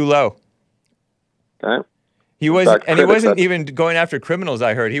 It's too low. Okay? He wasn't even going after criminals,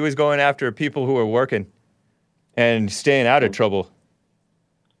 I heard. He was going after people who were working and staying out of trouble.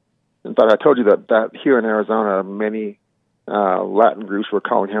 In fact, I told you that here in Arizona, many Latin groups were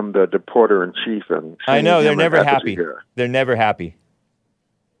calling him the deporter-in-chief. And I know, they're never happy. They're never happy.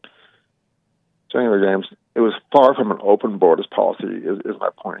 So anyway, James, it was far from an open borders policy, is my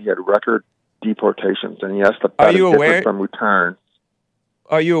point. He had record deportations, and yes, that is different from returns.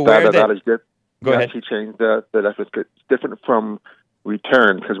 Are you aware that is good? Go ahead. He changed that it's different from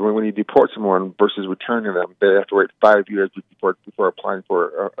return, because when you deport someone versus returning them, they have to wait 5 years before applying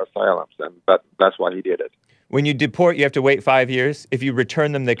for asylum, and that's why he did it. When you deport, you have to wait 5 years. If you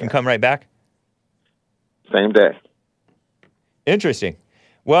return them, they can come right back? Same day. Interesting.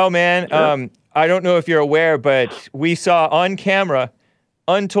 Well, man, Sure. I don't know if you're aware, but we saw on camera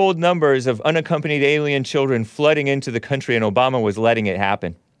untold numbers of unaccompanied alien children flooding into the country, and Obama was letting it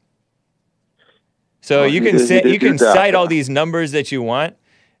happen. So you can cite all these numbers that you want,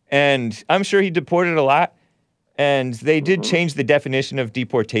 and I'm sure he deported a lot, and they did change the definition of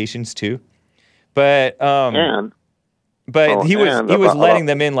deportations too. But he was letting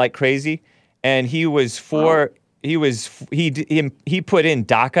them in like crazy, and he was for he put in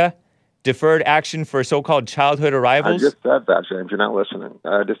DACA, deferred action for so-called childhood arrivals. I just said that, James. You're not listening.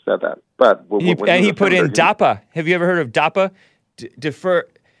 I just said that. But he put in DAPA. Have you ever heard of DAPA?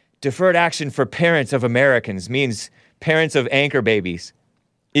 Deferred action for parents of Americans, means parents of anchor babies.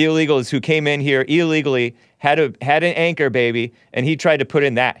 Illegals who came in here illegally, had an anchor baby, and he tried to put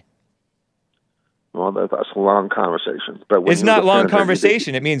in that. Well, that's a long conversation. But it's not long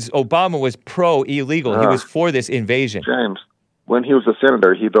conversation. It means Obama was pro-illegal. He was for this invasion. James, when he was a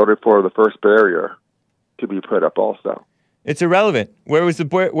senator, he voted for the first barrier to be put up also. It's irrelevant. Where's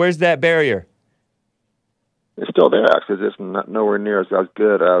that barrier? It's still there, actually. It's not nowhere near as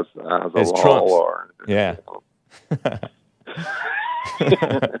good as a law. Trump's. Or, yeah.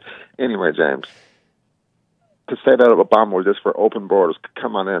 Anyway, James, to say that Obama was just for open borders,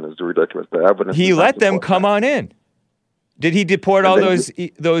 come on in, is ridiculous. The evidence. He let them come on in. Did he deport all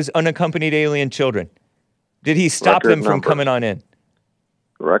those unaccompanied alien children? Did he stop them from coming on in?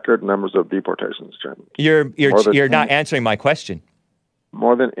 Record numbers of deportations, James. You're not answering my question.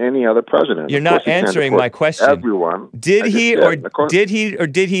 More than any other president. You're Of not course he can't answering deport my question. Everyone. Did I just he did. or Of course- did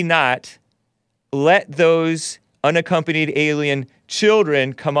he not let those unaccompanied alien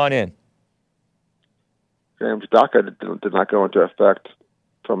children come on in? James, DACA did not go into effect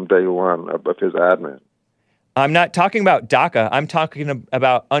from day one of his admin. I'm not talking about DACA. I'm talking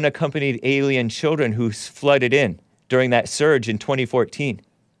about unaccompanied alien children who flooded in during that surge in 2014.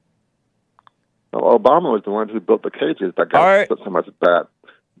 Well, Obama was the one who built the cages that got so much bad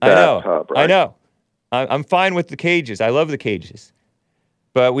tub, right? I know. I'm fine with the cages. I love the cages.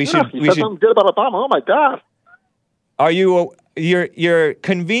 But we should. You said something good about Obama. Oh my God! You're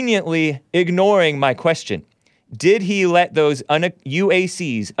conveniently ignoring my question. Did he let those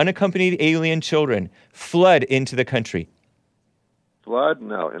UACs, unaccompanied alien children, flood into the country? Flood?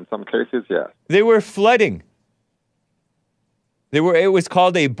 No. In some cases, yes. They were flooding. It was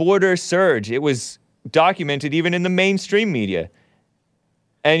called a border surge. It was documented even in the mainstream media.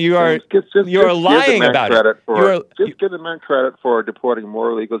 And you're lying about it. Just give the man credit for deporting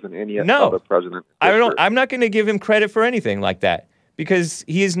more illegals than any other president. I'm not going to give him credit for anything like that because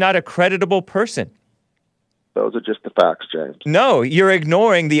he is not a creditable person. Those are just the facts, James. No, you're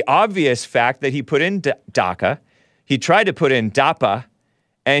ignoring the obvious fact that he put in DACA. He tried to put in DAPA,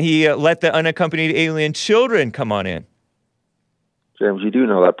 and he let the unaccompanied alien children come on in. James, you do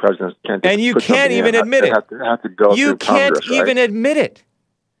know that presidents can't. And you can't even admit it. They have to go you through Congress, can't even admit it.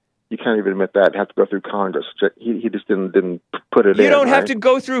 You can't even admit that. It has to go through Congress. He just didn't put it in. You don't have right? to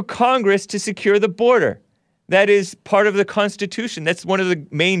go through Congress to secure the border. That is part of the Constitution. That's one of the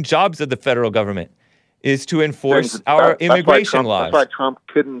main jobs of the federal government. Is to enforce our immigration laws. That's why Trump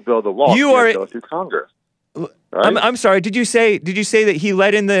couldn't build a wall. You are go through Congress. Right? I'm sorry. Did you say that he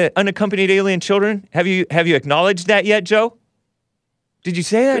let in the unaccompanied alien children? Have you acknowledged that yet, Joe? Did you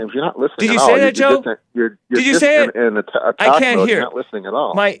say that? James, you're not listening. Did you at say all. that, Joe? Did you say it? I can't hear. You're not listening at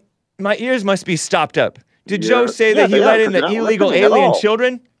all. My ears must be stopped up. Did Joe say that he let in the illegal alien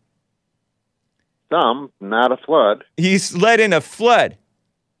children? Some, not a flood. He's let in a flood.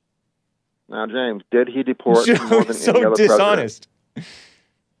 Now, James, did he deport more than so any other dishonest. president?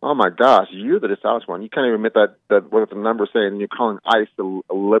 Oh my gosh, you're the dishonest one. You can't even admit that what the numbers say, and you're calling ICE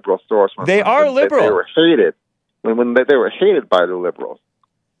a liberal source. They are liberal. They were hated when they were hated by the liberals.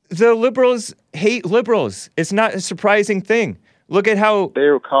 The liberals hate liberals. It's not a surprising thing. Look at how they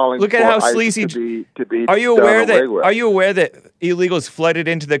were calling. Look at how sleazy. To be are you aware that illegals flooded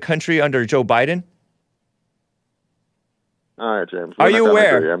into the country under Joe Biden? All right, James. Are you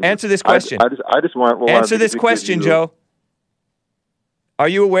aware? Answer this question. I just want answer this question, Joe. Are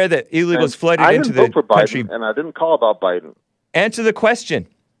you aware that illegals flooded into the country? And I didn't call about Biden. Answer the question.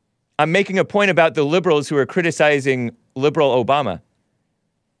 I'm making a point about the liberals who are criticizing liberal Obama.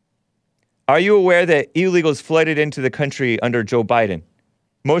 Are you aware that illegals flooded into the country under Joe Biden?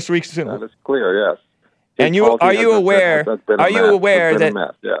 Most recently. That is clear, yes. And are you aware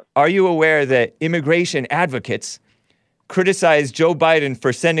that immigration advocates criticize Joe Biden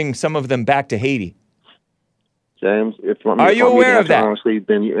for sending some of them back to Haiti? James, are you aware of that? Honestly,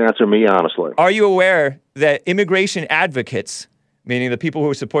 then you answer me honestly. Are you aware that immigration advocates, meaning the people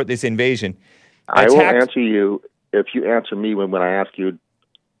who support this invasion, I will answer you if you answer me when I ask you.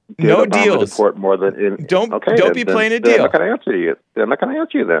 No deals. Deport more than don't be playing a deal. I'm not going to answer you. I'm not going to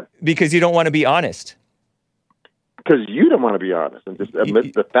answer you then. Because you don't want to be honest. Because you don't want to be honest and just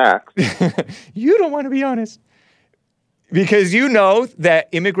admit the facts. You don't want to be honest. Because you know that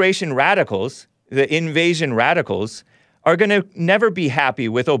immigration radicals, the invasion radicals, are going to never be happy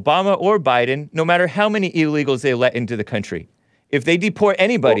with Obama or Biden, no matter how many illegals they let into the country. If they deport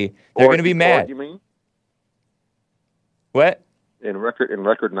anybody, they're going to be mad. You mean? What? In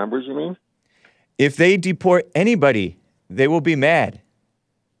record numbers, you mean? If they deport anybody, they will be mad.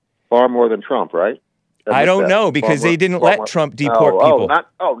 Far more than Trump, right? I don't know because they didn't let Trump deport people.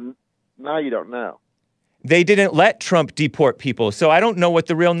 Now you don't know. They didn't let Trump deport people, so I don't know what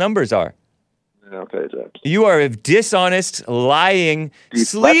the real numbers are. Okay, Jack. You are a dishonest, lying,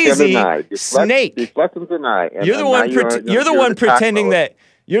 sleazy snake. Deflect and deny. You're the one pretending that.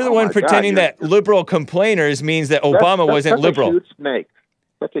 You're the one pretending that liberal complainers means that Obama wasn't liberal. That's a huge snake.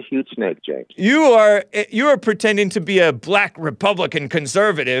 That's a huge snake, James. You are pretending to be a black Republican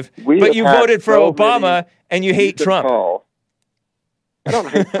conservative, but you voted for Obama and you hate Trump. I don't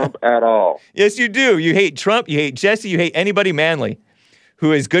hate Trump at all. Yes, you do. You hate Trump. You hate Jesse. You hate anybody manly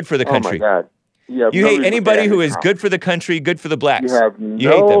who is good for the country. Oh, my God. You hate anybody who is good for the country, good for the blacks. You have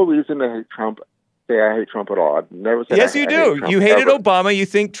no reason to hate Trump. I hate Trump at all. I've never said yes, you do. You hated Obama. You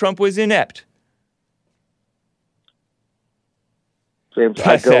think Trump was inept. James,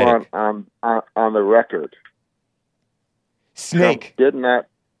 Pathetic. I go on the record. Snake. Trump did not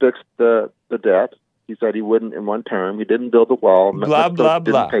fix the debt. He said he wouldn't in one term. He didn't build the wall. Blah, blah,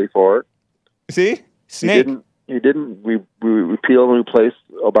 Didn't blah. pay for it. See? Snake. He didn't repeal and replace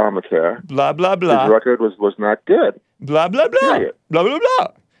Obamacare. Blah, blah, blah. His record was not good. Blah, blah, blah. Period. Blah, blah, blah.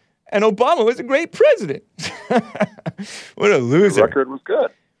 And Obama was a great president. What a The loser. record was good.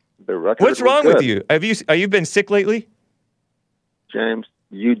 The record What's was wrong good. with you? Are you been sick lately? James?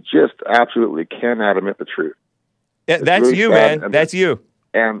 You just absolutely cannot admit the truth. Yeah, that's really you, sad, man. and That's you.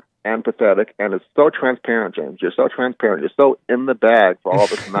 And pathetic, and it's so transparent, James. You're so transparent. You're so in the bag for all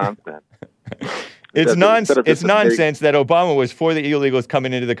this nonsense. It's Instead of It's just a big- nonsense that Obama was for the illegals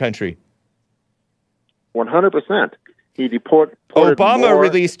coming into the country. 100%. He deported Obama more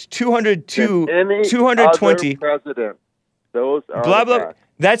released than any 220. other president. Those are Blah, the blah. facts.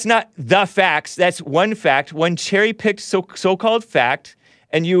 That's not the facts. That's one fact, one cherry-picked so-called fact,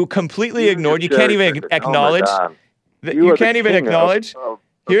 and you completely ignored. You can't even acknowledge. Oh my God. You are the can't even king acknowledge. of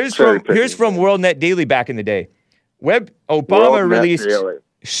Here's cherry-picking. from WorldNet Daily back in the day. Obama WorldNet released. Daily.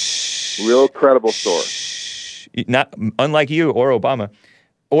 Shh. Real credible source. Shh. Not unlike you or Obama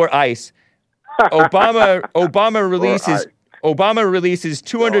or ICE. Obama releases. ICE. Obama releases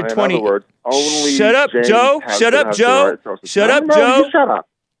 220. In other words, only Shut up, James Joe. has Shut to up, have the Joe. right sources. Shut No, up, no, Joe. You shut up.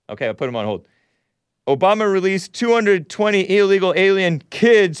 Okay, I'll put him on hold. Obama released 220 illegal alien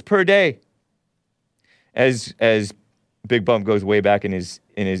kids per day. As Big Bump goes way back in his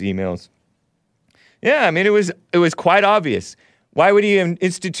emails. Yeah, I mean it was quite obvious. Why would he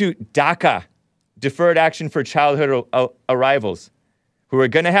institute DACA, Deferred Action for Childhood Arrivals, who are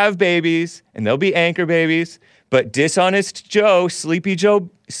going to have babies and they'll be anchor babies, but dishonest Joe, Sleepy Joe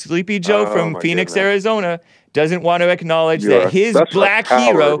from my Phoenix, goodness. Arizona, doesn't want to acknowledge You're that his such a black coward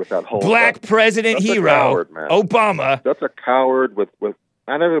hero, with that whole black thing. president That's a hero, coward, man. Obama. That's a coward with.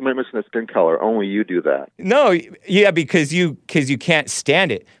 I never mentioned the skin color. Only you do that. No, yeah, because you can't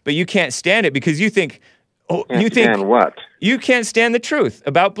stand it. But you can't stand it because you think And what? you can't stand the truth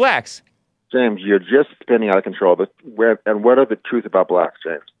about blacks. James, you're just spinning out of control. And what are the truth about blacks,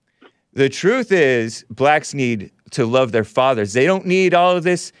 James? The truth is blacks need to love their fathers. They don't need all of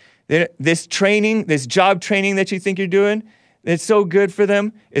this training, this job training that you think you're doing. It's so good for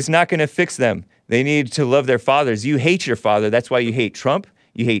them. It's not going to fix them. They need to love their fathers. You hate your father. That's why you hate Trump.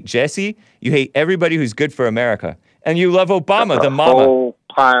 You hate Jesse. You hate everybody who's good for America. And you love Obama, That's the a mama. whole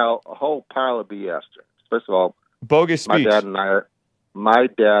pile of BS, James. First of all, Bogus my speech. dad and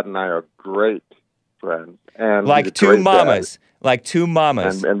I are great friends, and he's a Like two great mamas. dad. Like two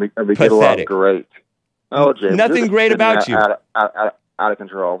mamas. And we get along Pathetic. great. Oh, James, Nothing you're great spinning about you. Out of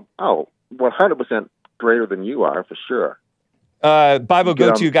control. Oh, 100% greater than you are for sure. Bible Get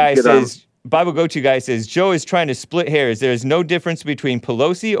on- go-to guy get on. says, Bible go-to guy says, Joe is trying to split hairs. There is no difference between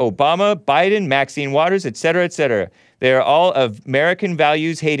Pelosi, Obama, Biden, Maxine Waters, etc., etc. They are all of American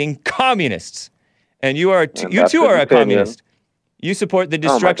values-hating communists. And you And you that's too his are a opinion. communist. You support the Oh my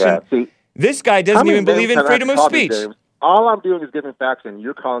destruction. God! See, This guy how doesn't many even believe names in can I freedom of call you, speech. James? All I'm doing is giving facts, and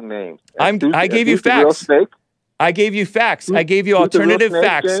you're calling names. And I gave you who's the real facts. snake? I gave you facts. I gave you who's the real alternative snake,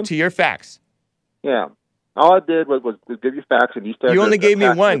 facts James? to your facts. Yeah. All I did was give you facts, and you started. You only gave me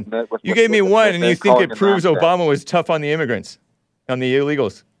attacking one. with- You gave me with- one, with and you think calling it proves nonsense. Obama was tough on the immigrants, on the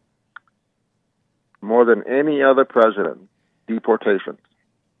illegals. More than any other president, deportation.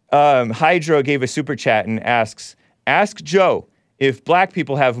 Hydro gave a super chat and asks, ask Joe if black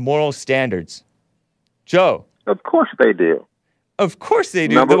people have moral standards. Joe, Of course they do. of course they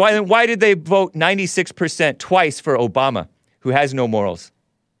do. Number- Why did they vote 96% twice for Obama, who has no morals?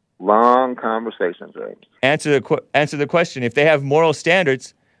 Long conversation, James. Answer the question. If they have moral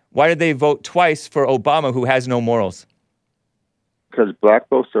standards, why did they vote twice for Obama, who has no morals? Because black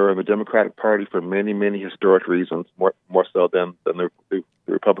folks are in the Democratic Party for many, many historic reasons, more so than the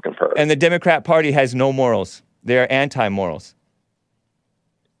Republican Party. And the Democrat Party has no morals. They are anti-morals.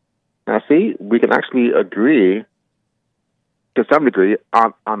 Now, see, we can actually agree to some degree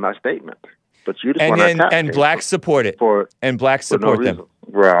on that statement, but you just want to attack And me blacks support it. for And blacks no support them. reason.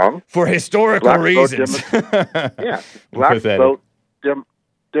 Wrong. For historical Blacks vote reasons. Yeah, blacks Pathetic. vote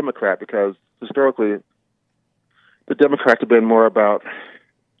Democrat because historically the Democrats have been more about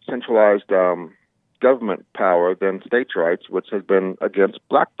centralized government power than states' rights, which has been against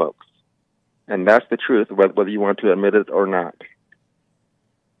black folks. And that's the truth, whether you want to admit it or not.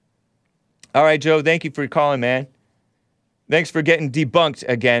 All right, Joe, thank you for calling, man. Thanks for getting debunked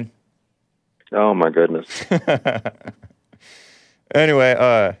again. Oh, my goodness.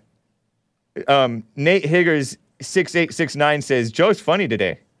 Anyway, Nate Higgers 6869 says, Joe's funny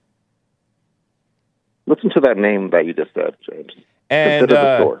today. Listen to that name that you just said, James. And Consider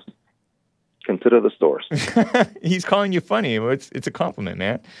the source. Consider the source. he's calling you funny. Well, it's a compliment,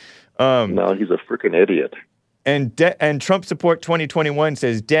 man. No, he's a freaking idiot. And Trump Support 2021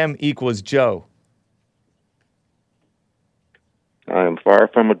 says Dem equals Joe. I am far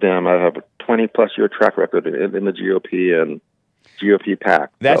from a Dem. I have a 20-plus year track record in the GOP and GOP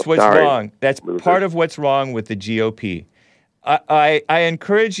PAC. That's So, what's sorry, wrong. That's loser. part of what's wrong with the GOP. I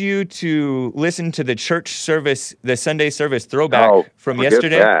encourage you to listen to the church service, the Sunday service throwback from forget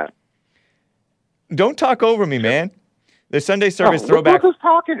yesterday. That. Don't talk over me, man. The Sunday service Look throwback. who's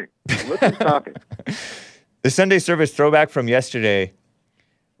talking. Look who's talking. The Sunday service throwback from yesterday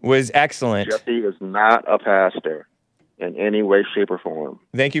was excellent. Jesse is not a pastor in any way, shape, or form.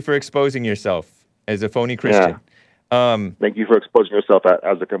 Thank you for exposing yourself as a phony Christian. Thank you for exposing yourself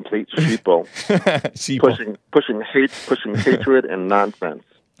as a complete sheeple, Sheeple. pushing hatred and nonsense.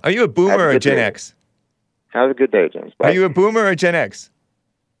 Are you a boomer or a Gen X? Have a good day, James. Bye. Are you a boomer or Gen X?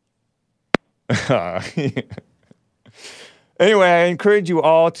 Anyway, I encourage you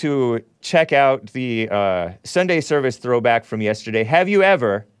all to check out the Sunday service throwback from yesterday. Have you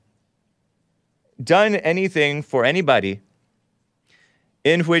ever done anything for anybody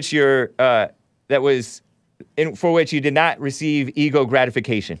in which for which you did not receive ego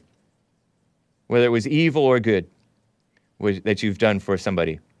gratification, whether it was evil or good, that you've done for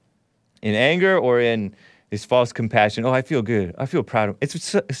somebody, in anger or in this false compassion? Oh, I feel good. I feel proud of it.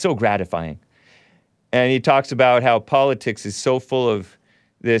 It's so gratifying. And he talks about how politics is so full of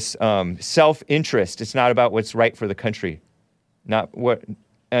this self-interest. It's not about what's right for the country,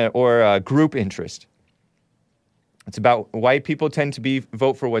 or group interest. It's about white people tend to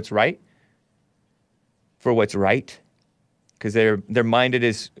vote for what's right, because their mind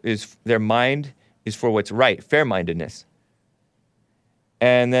is for what's right, fair-mindedness.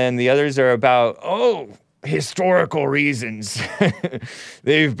 And then the others are about historical reasons.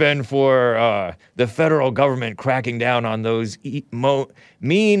 They've been for the federal government cracking down on those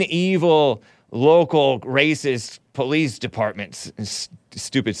mean, evil, local, racist police departments, and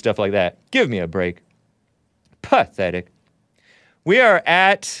stupid stuff like that. Give me a break. Pathetic. We are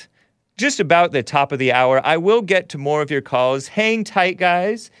at just about the top of the hour. I will get to more of your calls. Hang tight,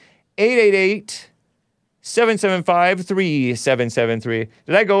 guys. 888-775-3773.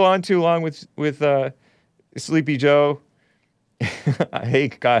 Did I go on too long with Sleepy Joe?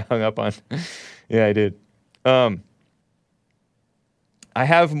 Hake got hung up on. Yeah, I did. I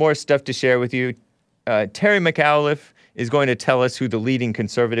have more stuff to share with you. Terry McAuliffe is going to tell us who the leading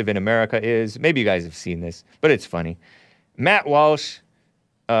conservative in America is. Maybe you guys have seen this, but it's funny. Matt Walsh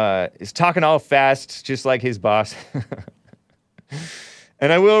is talking all fast, just like his boss.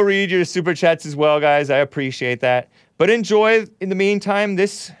 And I will read your super chats as well, guys. I appreciate that. But enjoy, in the meantime,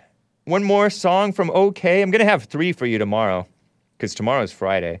 this one more song from OK. I'm going to have 3 for you tomorrow, because tomorrow's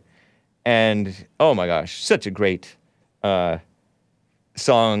Friday. And, oh my gosh, such a great song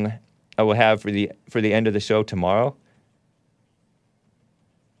I will have for the end of the show tomorrow.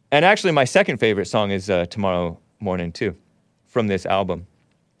 And actually, my second favorite song is Tomorrow Morning, too, from this album.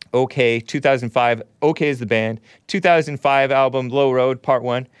 OK, 2005. OK is the band. 2005 album, Low Road, Part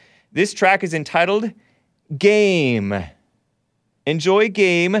 1. This track is entitled Game. Enjoy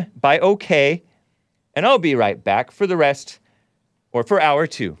Game by OK, and I'll be right back for the rest, or for hour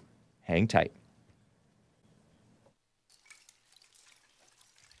 2. Hang tight.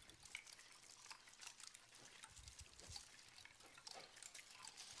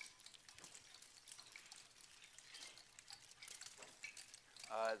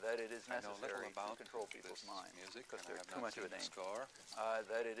 That it is necessary to control people's minds because there's too much of a danger.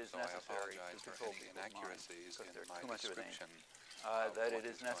 That it is necessary to control people's minds because there's too much of a danger. That it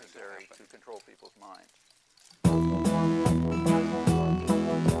is necessary to control people's minds.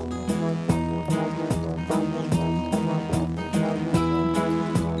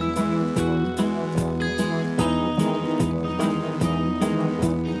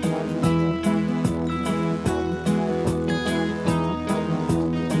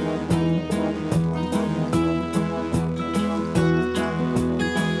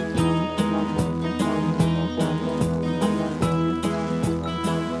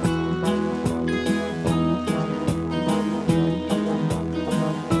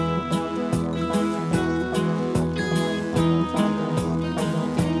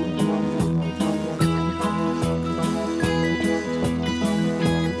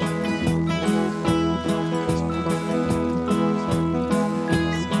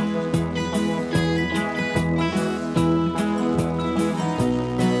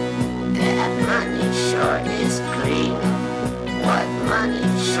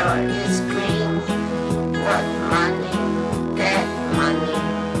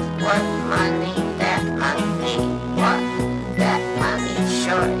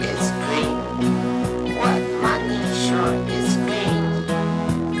 sure is green? What money sure is green?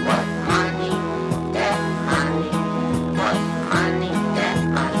 What money, that money, what money, that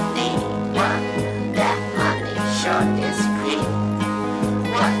money, what that money sure is green?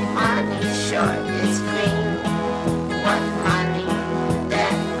 What money sure is green? What money,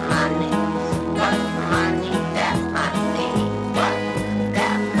 that money, what money, that money, what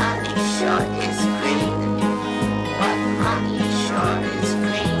that money sure is green? What money sure is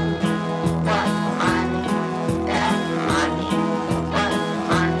green? What money, that money, what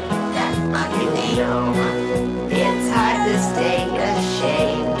money, that money. No, it's hard to stay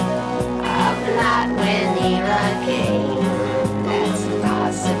ashamed of not winning a game. That's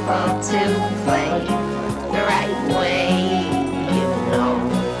impossible to play the right way, you know.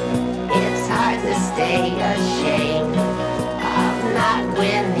 It's hard to stay ashamed of not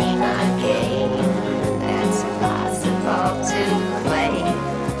winning a game. That's impossible to play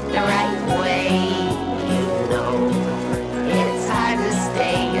the right way, you know. It's hard to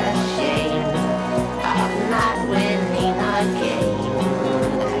stay ashamed of not winning a game.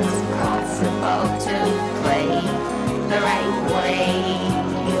 That's impossible to play the right way,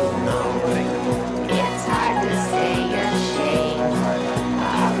 you know. It's hard to stay ashamed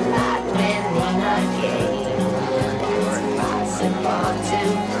of not winning a game. It's impossible to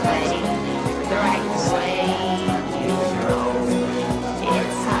play the right way, you know.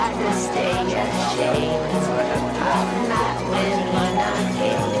 It's hard to stay ashamed of not winning a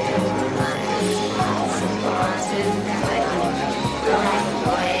game. It's impossible to play the right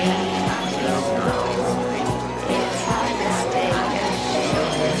way, you know. It's hard to stay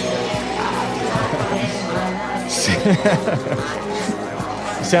ashamed of not winning a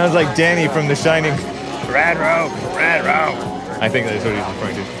game. Sounds like Danny from The Shining. Red rope, red rope. I think that's what he's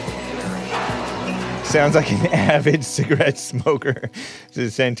referring to. Sounds like an avid cigarette smoker. This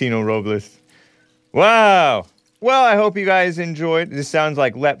is Santino Robles. Wow. Well, I hope you guys enjoyed. This sounds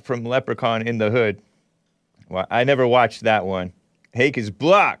like Lep from Leprechaun in the Hood. Well, I never watched that one. Hake is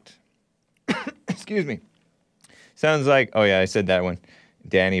blocked. Excuse me. Sounds like, oh yeah, I said that one.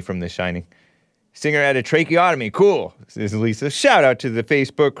 Danny from The Shining. Singer had a tracheotomy. Cool. This is Lisa. Shout out to the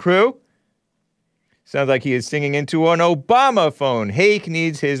Facebook crew. Sounds like he is singing into an Obama phone. Hake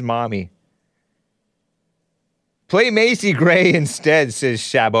needs his mommy. Play Macy Gray instead, says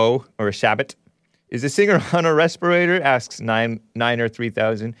Shabo, or Shabbat. Is the singer on a respirator? Asks Niner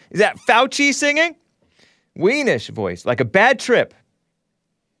 3000. Is that Fauci singing? Weenish voice, like a bad trip.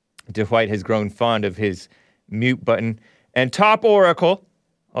 DeWhite has grown fond of his mute button. And Top Oracle,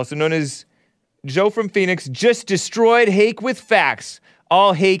 also known as Joe from Phoenix, just destroyed Hake with facts.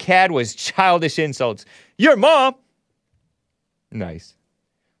 All Hake had was childish insults. Your mom! Nice.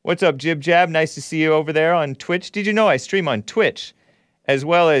 What's up, Jib Jab? Nice to see you over there on Twitch. Did you know I stream on Twitch, as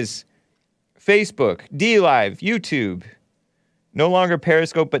well as Facebook, DLive, YouTube. No longer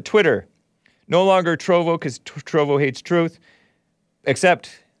Periscope, but Twitter. No longer Trovo, because Trovo hates truth.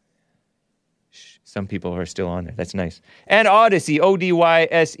 Except some people are still on there. That's nice. And Odyssey,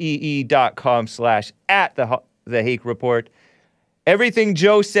 ODYSEE.com/@the Hake Report. Everything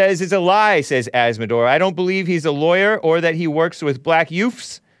Joe says is a lie, says Asmodor. I don't believe he's a lawyer or that he works with black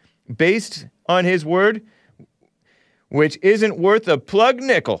youths based on his word, which isn't worth a plug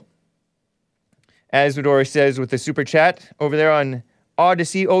nickel. Asmodor says with the super chat over there on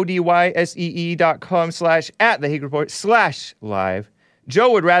Odyssey, ODYSEE.com/@the Hake Report/live.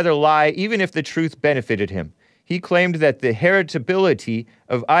 Joe would rather lie even if the truth benefited him. He claimed that the heritability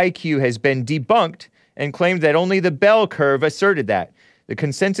of IQ has been debunked and claimed that only the bell curve asserted that. The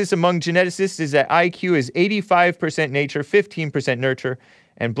consensus among geneticists is that IQ is 85% nature, 15% nurture,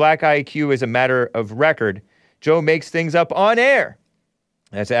 and black IQ is a matter of record. Joe makes things up on air.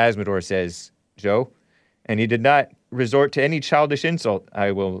 That's what Asmodor says, Joe. And he did not resort to any childish insult.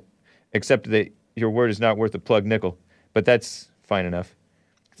 I will accept that your word is not worth a plug nickel, but that's fine enough.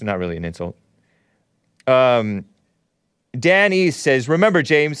 It's not really an insult. Dan East says, remember,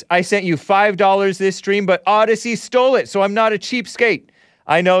 James, I sent you $5 this stream, but Odyssey stole it, so I'm not a cheapskate.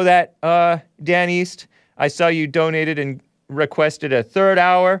 I know that, Dan East. I saw you donated and requested a third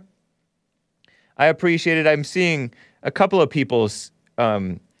hour. I appreciate it. I'm seeing a couple of people's,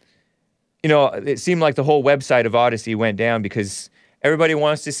 it seemed like the whole website of Odyssey went down because everybody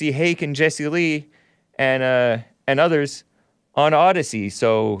wants to see Hake and Jesse Lee and others on Odyssey.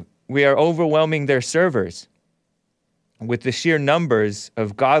 So we are overwhelming their servers with the sheer numbers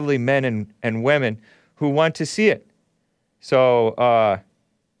of godly men and women who want to see it. So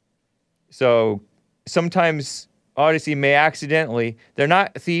sometimes Odyssey may accidentally, they're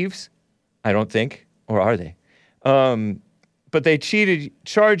not thieves, I don't think, or are they? but they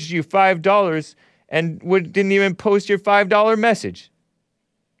charged you $5 and didn't even post your $5 message.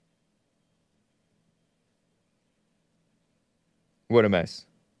 What a mess.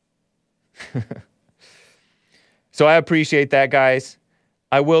 So I appreciate that, guys.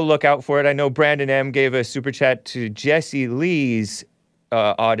 I will look out for it. I know Brandon M. gave a super chat to Jesse Lee's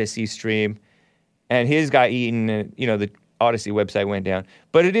Odyssey stream, and his got eaten, and, the Odyssey website went down.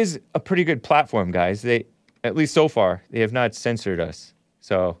 But it is a pretty good platform, guys. They, at least so far, they have not censored us.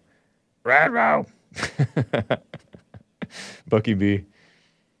 So, rad row. Bucky B.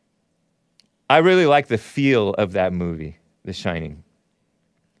 I really like the feel of that movie, The Shining,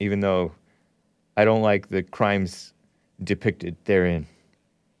 even though I don't like the crimes depicted therein.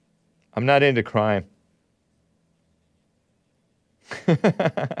 I'm not into crime.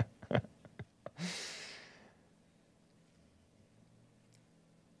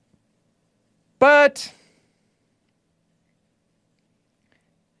 But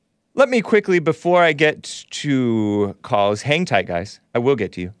let me quickly, before I get to calls, hang tight, guys. I will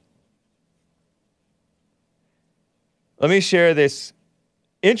get to you. Let me share this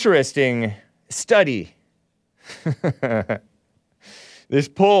interesting study. This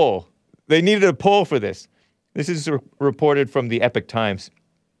poll. They needed a poll for this. This is reported from the Epoch Times.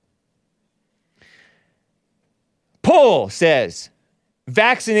 Poll says,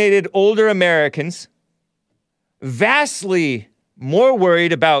 vaccinated older Americans vastly more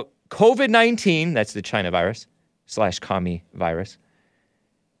worried about COVID-19, that's the China virus / commie virus.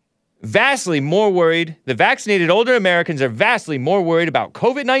 Vastly more worried, the vaccinated older Americans are vastly more worried about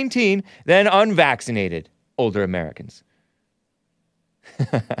COVID-19 than unvaccinated older Americans.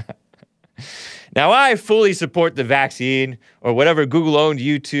 Now, I fully support the vaccine or whatever Google-owned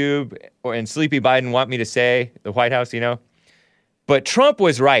YouTube and Sleepy Biden want me to say, the White House, But Trump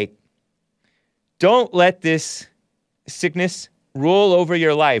was right. Don't let this sickness rule over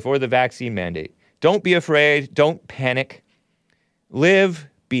your life or the vaccine mandate. Don't be afraid. Don't panic. Live,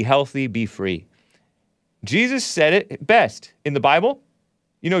 be healthy, be free. Jesus said it best in the Bible.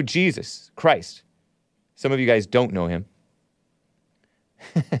 Jesus, Christ. Some of you guys don't know him.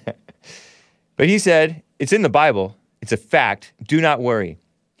 But he said, it's in the Bible. It's a fact. Do not worry.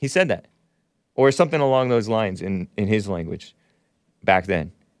 He said that. Or something along those lines in his language back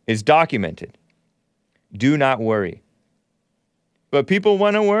then. It's documented. Do not worry. But people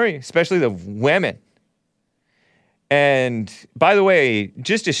want to worry, especially the women. And by the way,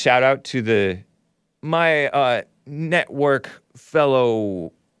 just a shout out to my network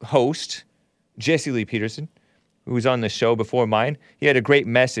fellow host, Jesse Lee Peterson, who was on the show before mine. He had a great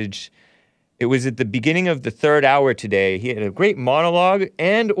message. It was at the beginning of the 3rd hour today. He had a great monologue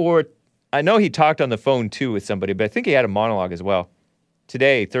or I know he talked on the phone too with somebody, but I think he had a monologue as well.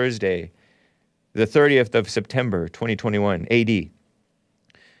 Today, Thursday, the 30th of September, 2021, AD.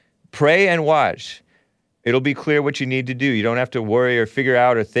 Pray and watch. It'll be clear what you need to do. You don't have to worry or figure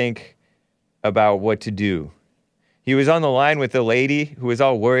out or think about what to do. He was on the line with a lady who was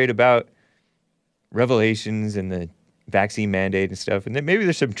all worried about Revelations and the vaccine mandate and stuff. And then maybe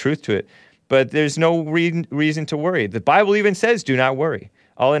there's some truth to it, but there's no reason to worry. The Bible even says, do not worry.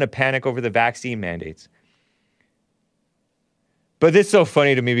 All in a panic over the vaccine mandates. But it's so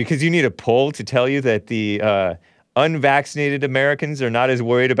funny to me because you need a poll to tell you that the unvaccinated Americans are not as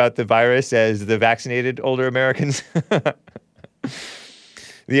worried about the virus as the vaccinated older Americans.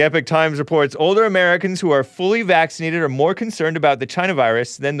 The Epoch Times reports older Americans who are fully vaccinated are more concerned about the China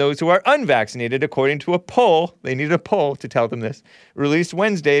virus than those who are unvaccinated, according to a poll. They needed a poll to tell them this. Released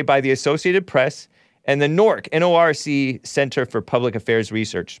Wednesday by the Associated Press and the NORC Center for Public Affairs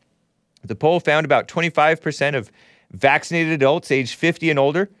Research. The poll found about 25% of vaccinated adults aged 50 and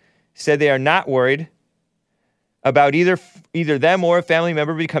older said they are not worried about either them or a family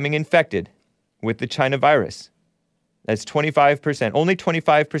member becoming infected with the China virus. That's 25%. Only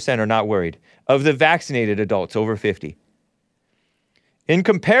 25% are not worried of the vaccinated adults over 50. In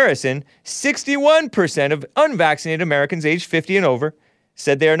comparison, 61% of unvaccinated Americans aged 50 and over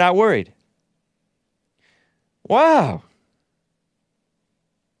said they are not worried. Wow.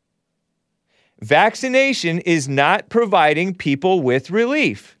 Vaccination is not providing people with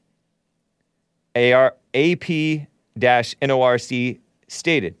relief. AP-NORC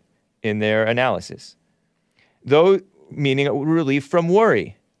stated in their analysis. Though meaning relief from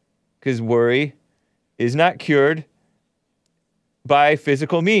worry, because worry is not cured by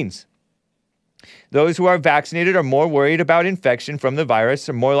physical means. Those who are vaccinated are more worried about infection from the virus,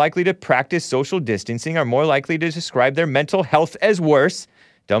 are more likely to practice social distancing, are more likely to describe their mental health as worse,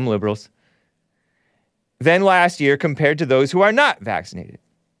 dumb liberals, than last year compared to those who are not vaccinated.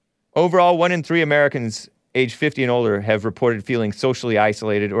 Overall, 1 in 3 Americans age 50 and older have reported feeling socially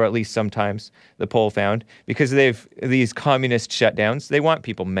isolated, or at least sometimes, the poll found, because they've these communist shutdowns. They want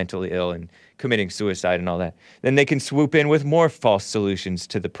people mentally ill and committing suicide and all that. Then they can swoop in with more false solutions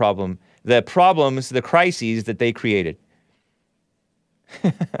to the problems, the crises that they created.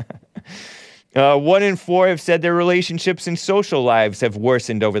 1 in 4 have said their relationships and social lives have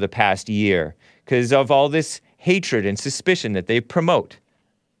worsened over the past year because of all this hatred and suspicion that they promote.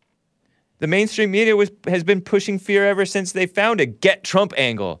 The mainstream media has been pushing fear ever since they found a get Trump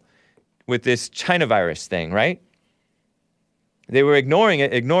angle with this China virus thing, right? They were ignoring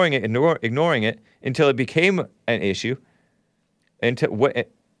it until it became an issue,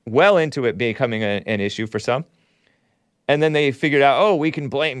 well into it becoming an issue for some. And then they figured out, oh, we can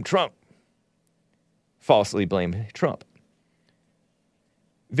blame Trump. Falsely blame Trump.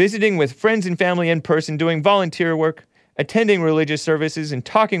 Visiting with friends and family in person, doing volunteer work, attending religious services, and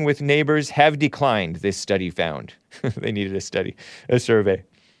talking with neighbors have declined, this study found. They needed a survey.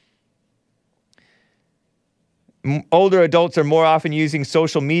 Older adults are more often using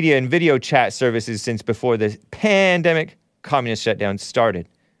social media and video chat services since before the pandemic communist shutdown started.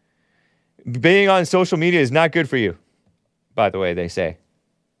 Being on social media is not good for you, by the way, they say.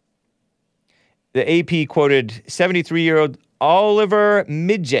 The AP quoted 73-year-old Oliver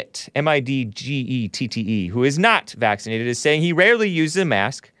Midgett, Midgette, who is not vaccinated, as saying he rarely uses a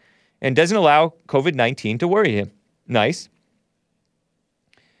mask and doesn't allow COVID-19 to worry him. Nice.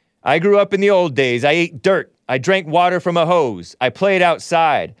 I grew up in the old days. I ate dirt. I drank water from a hose. I played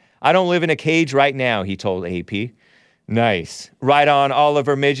outside. I don't live in a cage right now, he told AP. Nice. Right on,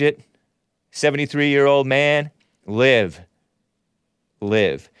 Oliver Midgett. 73-year-old man. Live.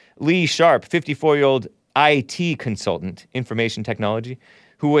 Lee Sharp, 54-year-old IT consultant, information technology,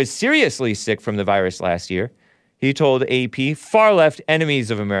 who was seriously sick from the virus last year. He told AP, far-left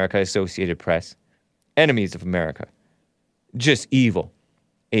enemies of America, Associated Press. Enemies of America. Just evil.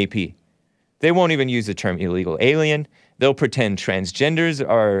 AP. They won't even use the term illegal alien. They'll pretend transgenders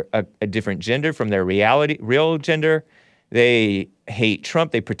are a different gender from their real gender. They hate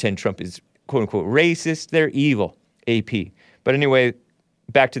Trump. They pretend Trump is quote-unquote racist. They're evil. AP. But anyway,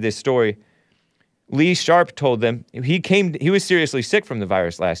 back to this story. Lee Sharp told them he was seriously sick from the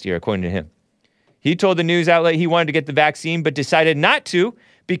virus last year, according to him. He told the news outlet he wanted to get the vaccine, but decided not to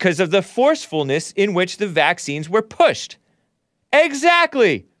because of the forcefulness in which the vaccines were pushed.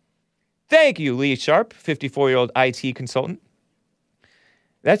 Exactly. Thank you, Lee Sharp, 54-year-old IT consultant.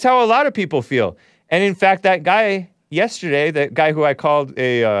 That's how a lot of people feel. And in fact, that guy yesterday, that guy who I called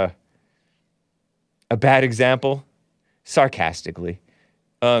a bad example, sarcastically,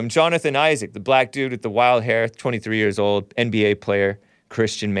 Jonathan Isaac, the black dude with the wild hair, 23 years old, NBA player,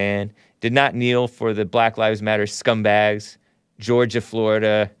 Christian man, did not kneel for the Black Lives Matter scumbags, Georgia,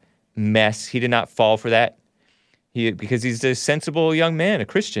 Florida mess. He did not fall for that because he's a sensible young man, a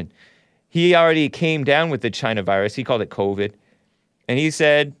Christian. He already came down with the China virus. He called it COVID. And he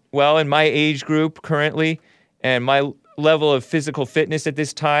said, well, in my age group currently and my level of physical fitness at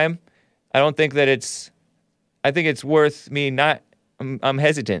this time, I think it's worth me not, I'm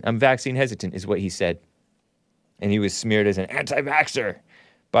hesitant. I'm vaccine hesitant is what he said. And he was smeared as an anti-vaxxer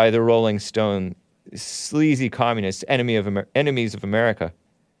by the Rolling Stone, sleazy communists, enemies of America.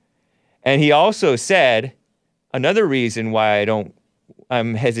 And he also said, another reason why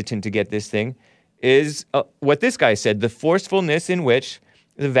I'm hesitant to get this thing is what this guy said, the forcefulness in which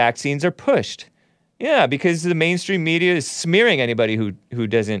the vaccines are pushed. Yeah, because the mainstream media is smearing anybody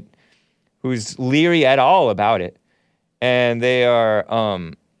who's leery at all about it. And they are,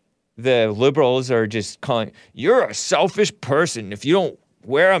 the liberals are just calling, you're a selfish person if you don't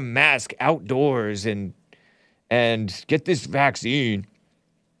wear a mask outdoors and get this vaccine.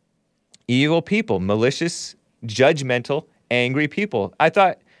 Evil people, malicious, judgmental, angry people. I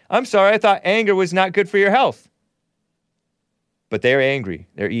thought anger was not good for your health. But they're angry.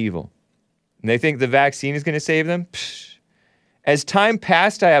 They're evil. And they think the vaccine is going to save them? Psh. As time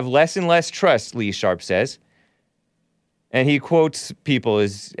passed, I have less and less trust, Lee Sharp says. And he quotes people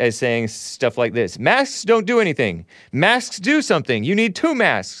as saying stuff like this. Masks don't do anything. Masks do something. You need 2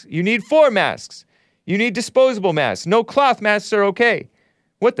 masks. You need 4 masks. You need disposable masks. No cloth masks are okay.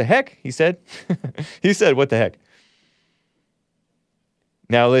 What the heck? He said. He said, what the heck?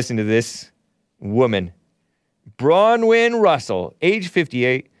 Now listen to this woman. Bronwyn Russell, age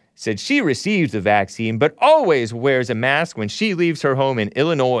 58, said she receives the vaccine but always wears a mask when she leaves her home in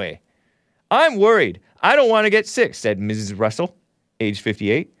Illinois. I'm worried. I don't want to get sick, said Mrs. Russell, age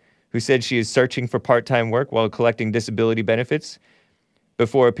 58, who said she is searching for part-time work while collecting disability benefits.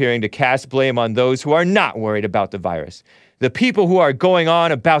 before appearing to cast blame on those who are not worried about the virus. The people who are going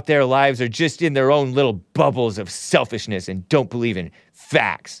on about their lives are just in their own little bubbles of selfishness and don't believe in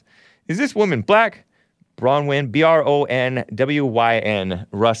facts. Is this woman black? Bronwyn, Bronwyn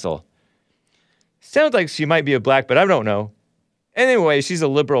Russell. Sounds like she might be a black, but I don't know. Anyway, she's a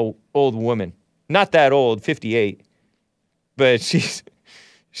liberal old woman. Not that old, 58. But she's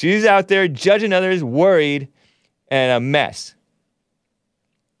out there judging others, worried, and a mess.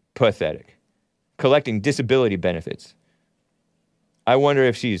 Pathetic. Collecting disability benefits. I wonder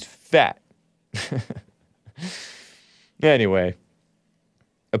if she's fat. Anyway,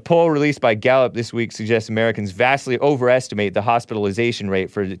 a poll released by Gallup this week suggests Americans vastly overestimate the hospitalization rate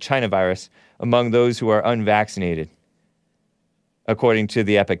for the China virus among those who are unvaccinated, according to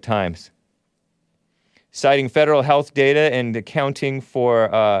the Epoch Times. Citing federal health data and accounting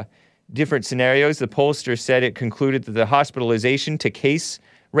for different scenarios, the pollster said it concluded that the hospitalization to case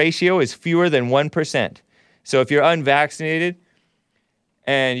ratio is fewer than 1%. So if you're unvaccinated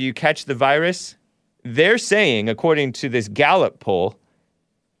and you catch the virus, they're saying, according to this Gallup poll,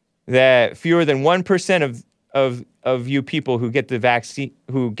 that fewer than 1% of you people who get the vaccine,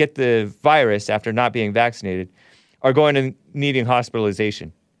 who get the virus after not being vaccinated, are going to needing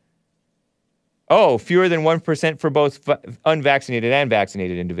hospitalization. Oh, fewer than 1% for both unvaccinated and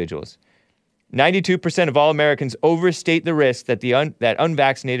vaccinated individuals. 92% of all Americans overstate the risk that that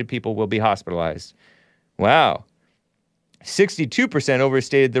unvaccinated people will be hospitalized. Wow. 62%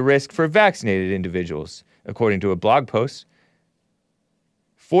 overstated the risk for vaccinated individuals, according to a blog post.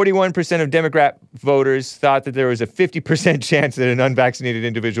 41% of Democrat voters thought that there was a 50% chance that an unvaccinated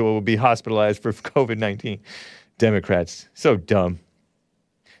individual will be hospitalized for COVID-19. Democrats, so dumb.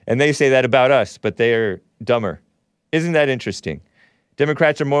 And they say that about us, but they are dumber. Isn't that interesting?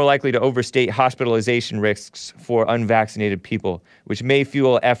 Democrats are more likely to overstate hospitalization risks for unvaccinated people, which may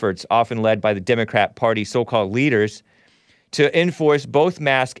fuel efforts often led by the Democrat Party so-called leaders to enforce both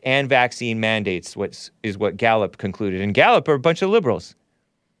mask and vaccine mandates, is what Gallup concluded. And Gallup are a bunch of liberals.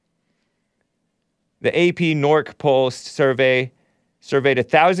 The AP NORC poll surveyed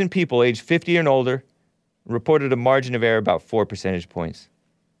 1,000 people aged 50 and older, reported a margin of error about 4 percentage points.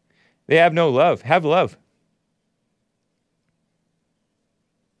 They have no love. Have love.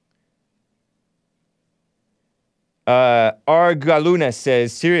 Argaluna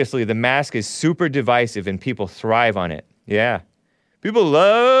says, seriously, the mask is super divisive and people thrive on it. Yeah. People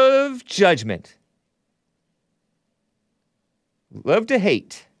love judgment. Love to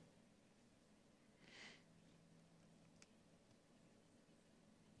hate.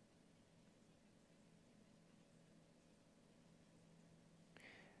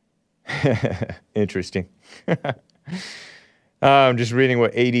 Interesting. I'm just reading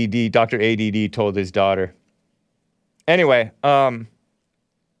what Dr. ADD told his daughter. Anyway,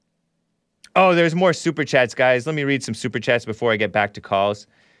 there's more super chats, guys. Let me read some super chats before I get back to calls.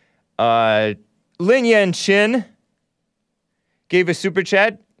 Lin Yan Chin gave a super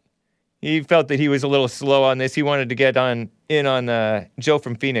chat. He felt that he was a little slow on this. He wanted to get in on Joe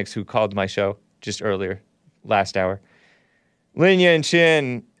from Phoenix, who called my show just earlier, last hour. Lin Yan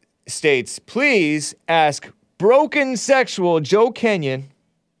Chin states, please ask broken sexual Joe Kenyon.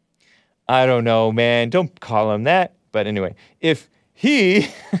 I don't know, man. Don't call him that. But anyway, if he,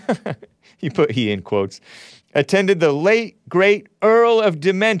 he put he in quotes, attended the late, great Earl of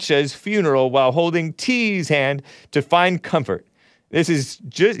Dementia's funeral while holding T's hand to find comfort. He's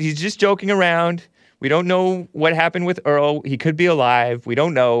just joking around. We don't know what happened with Earl. He could be alive. We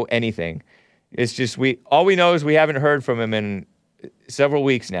don't know anything. It's just, all we know is we haven't heard from him in several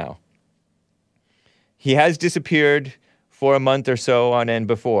weeks now. He has disappeared for a month or so on end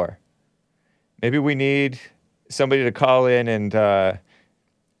before. Maybe we need somebody to call in and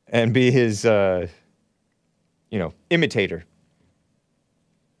be his, imitator.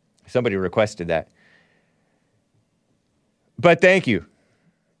 Somebody requested that. But thank you.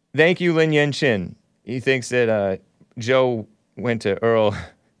 Thank you, Lin Yen Chin. He thinks that Joe went to Earl's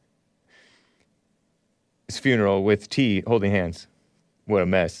funeral with T holding hands. What a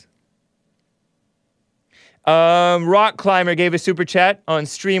mess. Rock Climber gave a super chat on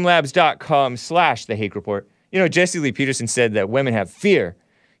streamlabs.com/The Hake Report. You know, Jesse Lee Peterson said that women have fear.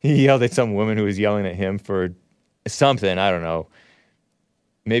 He yelled at some woman who was yelling at him for something. I don't know.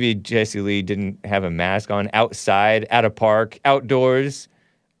 Maybe Jesse Lee didn't have a mask on outside, at a park, outdoors,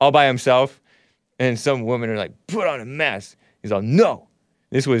 all by himself. And some women are like, put on a mask. He's all, no.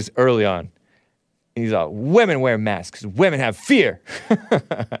 This was early on. He's all, women wear masks. Women have fear.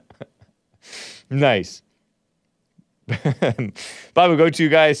 Nice. Bible Go-To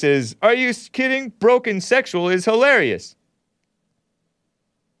guy says, are you kidding? Broken sexual is hilarious.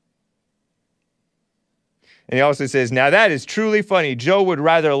 And he also says, now that is truly funny. Joe would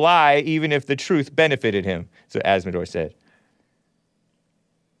rather lie even if the truth benefited him. So Asmodor said.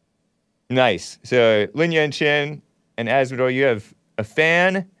 Nice. So Lin Yan Chen and Asmodor, you have a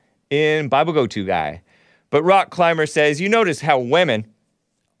fan in Bible Go-To Guy. But Rock Climber says, you notice how women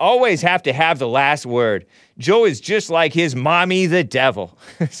always have to have the last word. Joe is just like his mommy, the devil,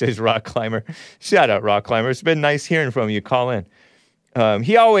 says Rock Climber. Shout out, Rock Climber. It's been nice hearing from you. Call in.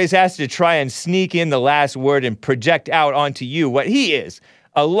 He always has to try and sneak in the last word and project out onto you what he is.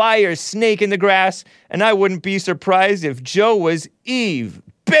 A liar snake in the grass, and I wouldn't be surprised if Joe was Eve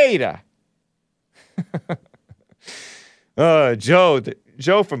Beta.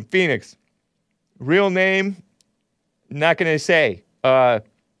 Joe from Phoenix. Real name, not going to say,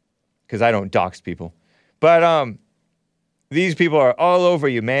 because I don't dox people. But these people are all over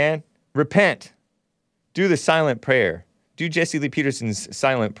you, man. Repent. Do the silent prayer. Do Jesse Lee Peterson's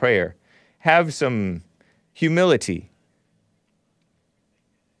silent prayer. Have some humility.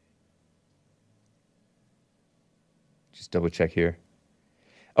 Just double check here.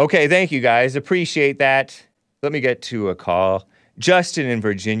 Okay, thank you guys. Appreciate that. Let me get to a call. Justin in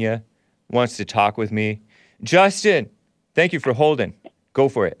Virginia wants to talk with me. Justin, thank you for holding. Go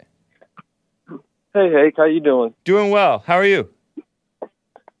for it. Hey, Hake, how you doing? Doing well. How are you?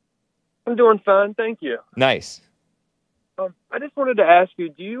 I'm doing fine, thank you. Nice. I just wanted to ask you,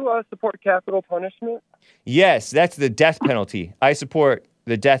 do you support capital punishment? Yes, that's the death penalty. I support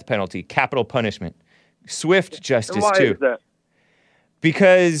the death penalty, capital punishment. Swift justice, And why too. is that?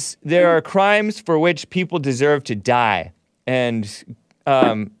 Because there are crimes for which people deserve to die. And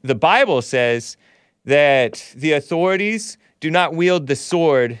the Bible says that the authorities do not wield the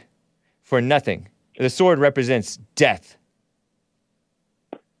sword for nothing. The sword represents death.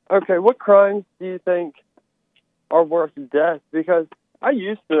 Okay, what crimes do you think are worth death? Because I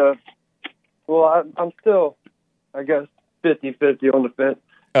used to, I'm still, I guess, 50-50 on the fence.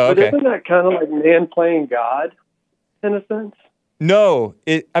 Oh, okay. But isn't that kind of like man playing God, in a sense? No,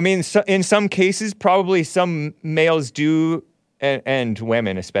 in some cases, probably some males do, and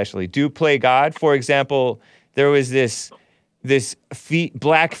women especially, do play God. For example, there was this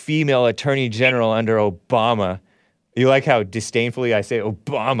black female attorney general under Obama. You like how disdainfully I say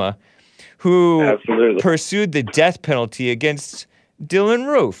Obama, who Absolutely. pursued the death penalty against Dylan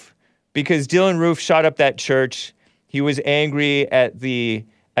Roof because Dylan Roof shot up that church. He was angry at the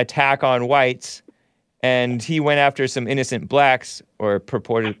attack on whites, and he went after some innocent blacks, or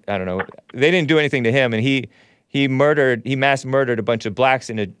purported, I don't know. They didn't do anything to him, and he mass murdered a bunch of blacks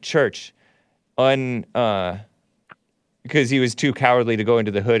in a church because he was too cowardly to go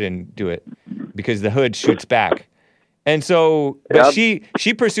into the hood and do it, because the hood shoots back. And so, but she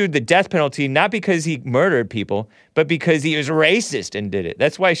pursued the death penalty not because he murdered people, but because he was racist and did it.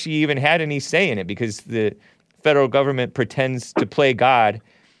 That's why she even had any say in it, because the federal government pretends to play God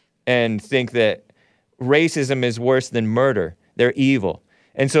and think that racism is worse than murder. They're evil.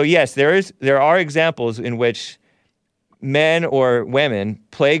 And so, yes, there are examples in which men or women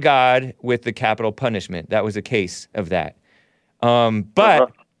play God with the capital punishment. That was a case of that.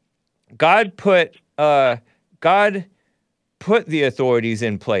 But God put the authorities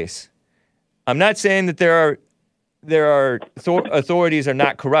in place. I'm not saying that there are authorities are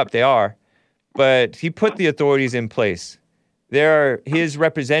not corrupt. They are, but he put the authorities in place. They're his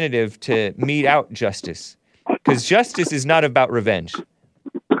representative to mete out justice, because justice is not about revenge.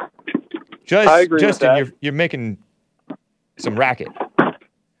 I agree Justin, with that. you're making some racket.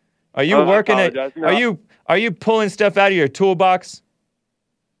 Are you working at? No. Are you pulling stuff out of your toolbox?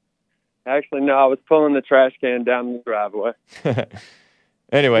 Actually, no, I was pulling the trash can down the driveway.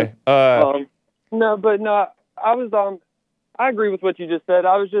 Anyway, I agree with what you just said.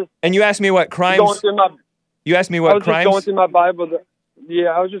 I was just and you asked me what crimes. going through my. You asked me I what was crimes. just going through my Bible.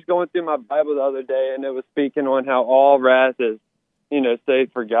 I was just going through my Bible the other day, and it was speaking on how all wrath is,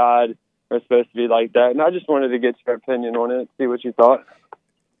 saved for God, or supposed to be like that. And I just wanted to get your opinion on it, see what you thought.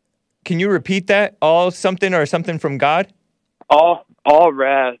 Can you repeat that? All something or something from God? All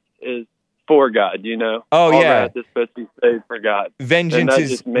wrath is for God, Oh, all yeah. wrath is supposed to be saved for God. Vengeance and that is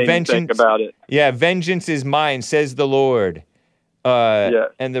just made me think about it. Yeah, vengeance is mine, says the Lord. Yeah.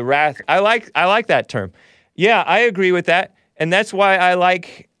 And the wrath. I like that term. Yeah, I agree with that. And that's why I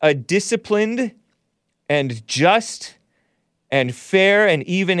like a disciplined and just and fair and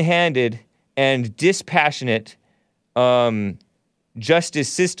even-handed and dispassionate justice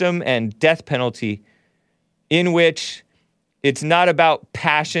system and death penalty, in which it's not about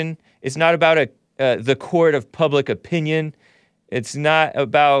passion. It's not about the court of public opinion. It's not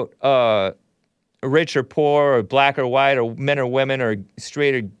about rich or poor or black or white or men or women or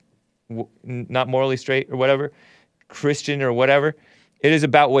straight or not morally straight or whatever, Christian or whatever. It is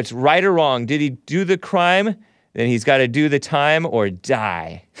about what's right or wrong. Did he do the crime? Then he's got to do the time or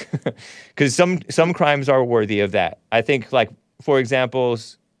die. Because some crimes are worthy of that. I think, like, for example,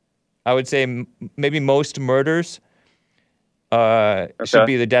 I would say maybe most murders should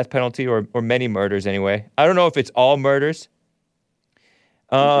be the death penalty, or many murders anyway. I don't know if it's all murders.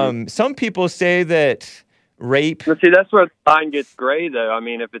 Some people say that rape... But see, that's where the line gets gray, though. I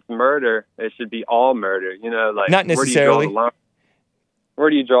mean, if it's murder, it should be all murder. You know, like, not necessarily. Where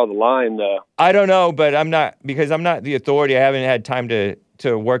do you draw the line, though? I don't know, but I'm not the authority. I haven't had time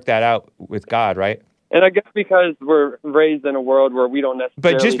to work that out with God, right? And I guess because we're raised in a world where we don't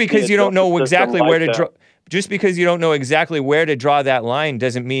necessarily. But just because you don't know exactly where to draw, just because you don't know exactly where to draw that line,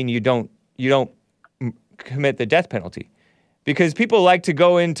 doesn't mean you don't commit the death penalty. Because people like to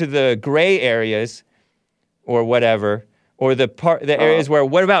go into the gray areas, or whatever, or the areas where,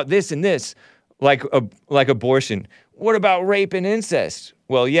 what about this and this, like abortion. What about rape and incest?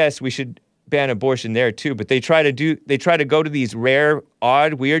 Well, yes, we should ban abortion there too, but they try to go to these rare,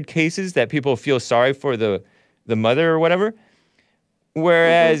 odd, weird cases that people feel sorry for the mother or whatever.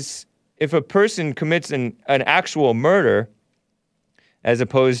 Whereas if a person commits an actual murder, as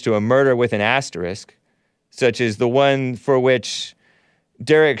opposed to a murder with an asterisk, such as the one for which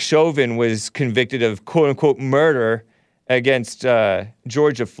Derek Chauvin was convicted of quote-unquote murder against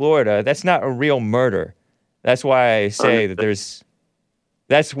Georgia, Florida, that's not a real murder. That's why I say that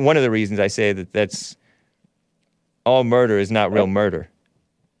that's one of the reasons I say that that's all murder is not real murder.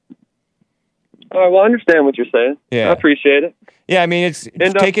 All right, well, I understand what you're saying. Yeah. I appreciate it. Yeah, I mean,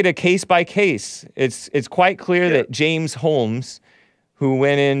 take it a case by case. It's quite clear that James Holmes, who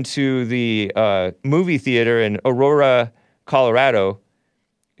went into the movie theater in Aurora, Colorado,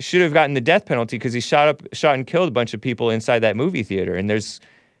 should have gotten the death penalty because he shot and killed a bunch of people inside that movie theater. And as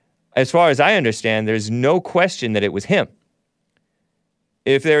far as I understand, there's no question that it was him.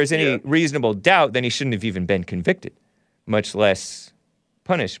 If there is any reasonable doubt, then he shouldn't have even been convicted, much less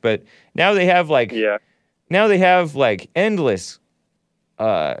punished. But now they have endless,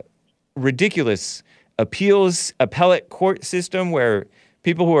 ridiculous appellate court system where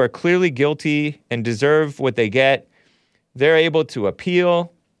people who are clearly guilty and deserve what they get, they're able to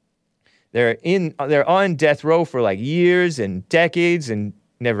appeal. They're on death row for like years and decades and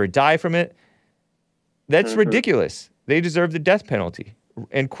never die from it. That's ridiculous. They deserve the death penalty,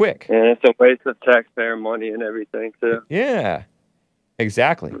 and quick. And it's a waste of taxpayer money and everything, too. Yeah,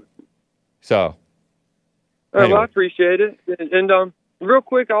 exactly. So, all right, anyway. well, I appreciate it. And real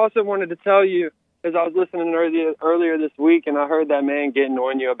quick, I also wanted to tell you, because I was listening earlier this week, and I heard that man getting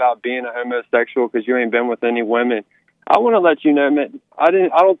on you about being a homosexual because you ain't been with any women. I want to let you know, man, I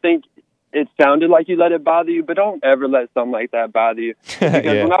don't think it sounded like you let it bother you, but don't ever let something like that bother you. Because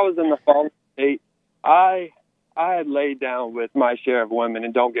when I was in the fallen state, I had laid down with my share of women,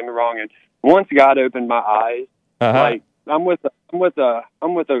 and don't get me wrong. And once God opened my eyes, like I'm with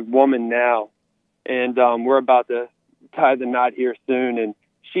a woman now, and we're about to tie the knot here soon, and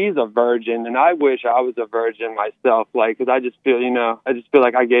she's a virgin, and I wish I was a virgin myself, like, because I just feel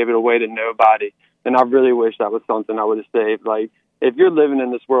like I gave it away to nobody, and I really wish that was something I would have saved. Like, if you're living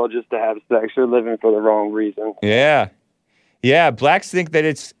in this world just to have sex, you're living for the wrong reason. Yeah. Black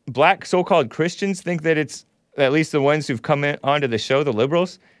so-called Christians think that it's, at least the ones who've come onto the show, the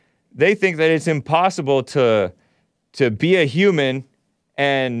liberals, they think that it's impossible to be a human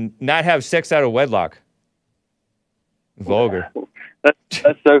and not have sex out of wedlock. Vulgar.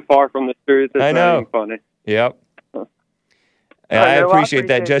 That's so far from the truth. It's I know. Not even funny. Yep. I appreciate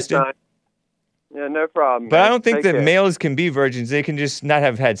that, Justin. Yeah, no problem. But man. I don't think Take that care. males can be virgins. They can just not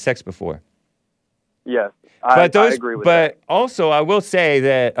have had sex before. Yes, I agree with that. But also, I will say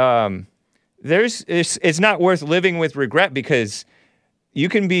that it's not worth living with regret, because you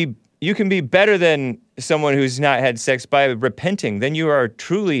can be better than someone who's not had sex by repenting. Then you are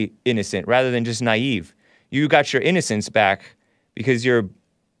truly innocent rather than just naive. You got your innocence back because you're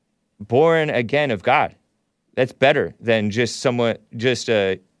born again of God. That's better than just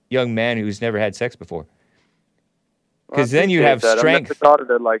a young man who's never had sex before. Because then you have strength. I've never thought of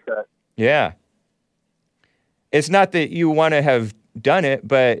it like that. Yeah. It's not that you want to have done it,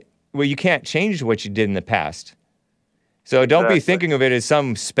 but you can't change what you did in the past. So don't be thinking of it as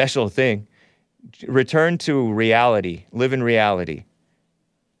some special thing. Return to reality. Live in reality.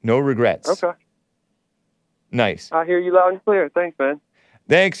 No regrets. Okay. Nice. I hear you loud and clear. Thanks, man.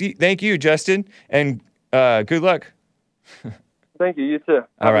 Thank you, Justin, and good luck. Thank you. You too.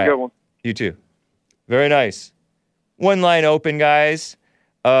 Have right. a good one. You too. Very nice. One line open, guys.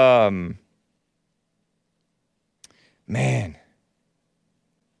 Man.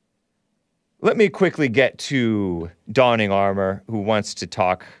 let me quickly get to Dawning Armor, who wants to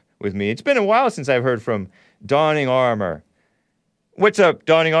talk with me. It's been a while since I've heard from Dawning Armor. What's up,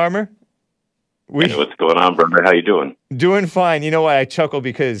 Dawning Armor? Hey, what's going on, brother? How you doing? Doing fine. You know why I chuckle?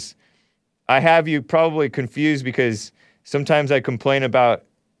 Because I have you probably confused because sometimes I complain about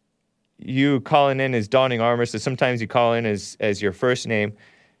you calling in as Dawning Armor, so sometimes you call in as your first name.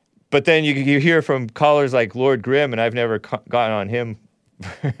 But then you hear from callers like Lord Grimm, and I've never gotten on him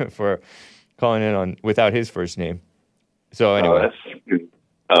for calling in on without his first name. So anyway.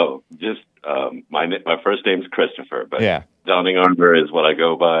 My first name's Christopher, but yeah. Dawning Armor is what I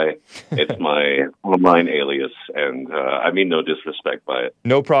go by. It's my online alias, and I mean no disrespect by it.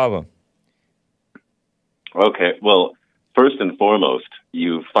 No problem. Okay, well, first and foremost,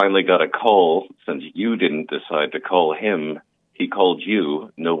 you finally got a call since you didn't decide to call him. He called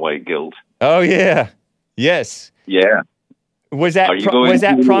you, no white guilt. Oh, yeah. Yes. Yeah. Was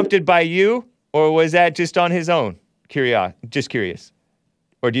that prompted by you, or was that just on his own? Just curious.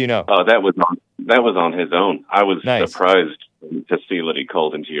 Or do you know? Oh, that was on his own. I was Nice. surprised to see that he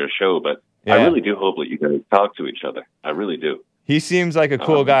called into your show, but Yeah. I really do hope that you guys talk to each other. I really do. He seems like a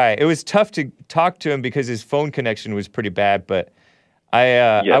cool guy. It was tough to talk to him because his phone connection was pretty bad, but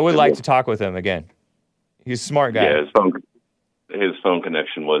I would like to talk with him again. He's a smart guy. Yeah, his phone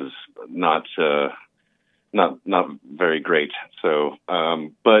connection was not very great. So,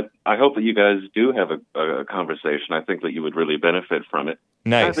 but I hope that you guys do have a conversation. I think that you would really benefit from it.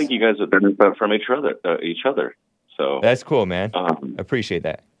 Nice. I think you guys would benefit from each other. So That's cool, man. Appreciate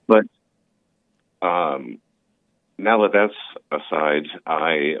that. But now that that's aside,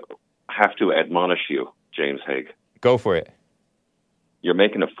 I have to admonish you, James Haig. Go for it. You're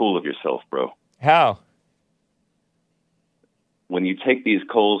making a fool of yourself, bro. How? When you take these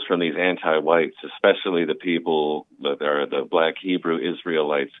calls from these anti-whites, especially the people that are the black Hebrew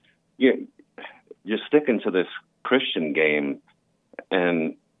Israelites, you're sticking to this Christian game,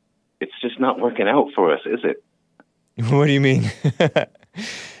 and it's just not working out for us, is it? What do you mean?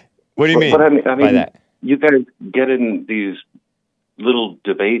 What do you mean, I mean by that? You guys get in these little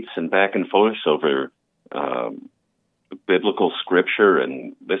debates and back and forth over biblical scripture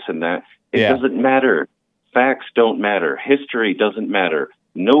and this and that. It doesn't matter. Facts don't matter. History doesn't matter.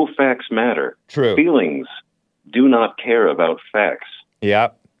 No facts matter. True. Feelings do not care about facts.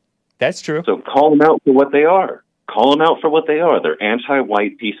 Yep. That's true. So call them out for what they are. Call them out for what they are. They're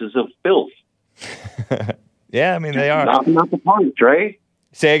anti-white pieces of filth. Yeah, I mean, they are. Knock them out the park, Dre.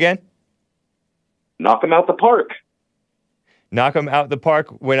 Say again? Knock them out the park. Knock them out the park.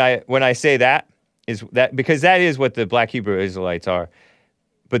 When I say that, is that because that is what the black Hebrew Israelites are.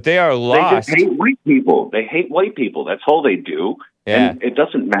 But they are lost. They just hate white people. They hate white people. That's all they do. Yeah. And it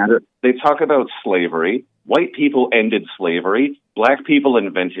doesn't matter. They talk about slavery. White people ended slavery. Black people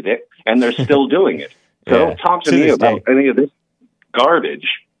invented it, and they're still doing it. So don't talk to me about any of this garbage.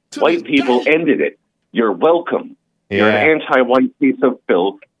 White people ended it. You're welcome. You're an anti-white piece of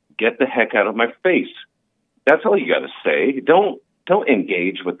filth. Get the heck out of my face. That's all you got to say. Don't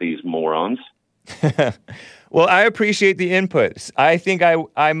engage with these morons. Well, I appreciate the input. I think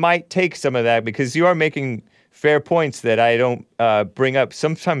I might take some of that because you are making fair points that I don't bring up.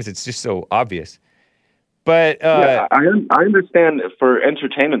 Sometimes it's just so obvious. But I understand for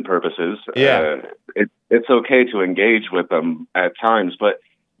entertainment purposes. It's okay to engage with them at times, but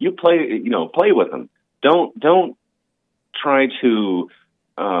you play with them. Don't try to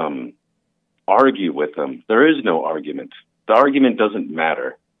argue with them. There is no argument. The argument doesn't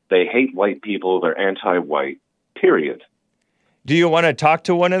matter. They hate white people. They're anti-white, period. Do you want to talk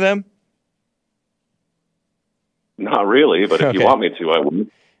to one of them? Not really, but if you want me to, I will.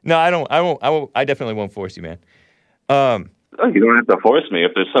 No, I don't. I won't. I definitely won't force you, man. You don't have to force me.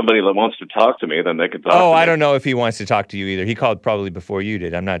 If there's somebody that wants to talk to me, then they can talk to me. I don't know if he wants to talk to you either. He called probably before you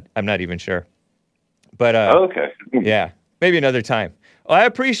did. I'm not even sure. But okay. Yeah, maybe another time. Well, I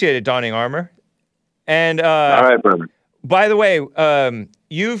appreciate it, Dawning Armor. And all right, brother. By the way,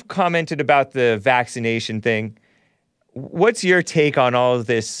 you've commented about the vaccination thing. What's your take on all of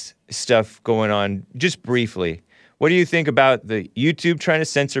this stuff going on? Just briefly, what do you think about the YouTube trying to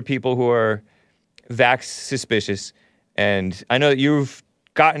censor people who are vax suspicious? And I know that you've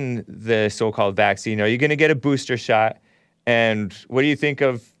gotten the so-called vaccine. Are you going to get a booster shot? And what do you think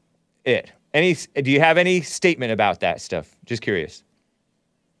of it? Do you have any statement about that stuff? Just curious.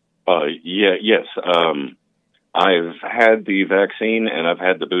 Yes. I've had the vaccine and I've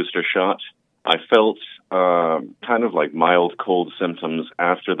had the booster shot. I felt kind of like mild cold symptoms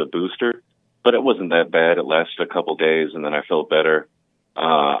after the booster, but it wasn't that bad. It lasted a couple days and then I felt better.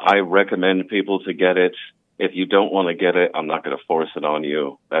 I recommend people to get it. If you don't want to get it, I'm not going to force it on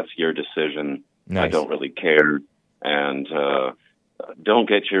you. That's your decision. Nice. I don't really care. And don't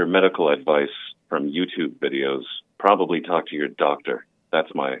get your medical advice from YouTube videos. Probably talk to your doctor. That's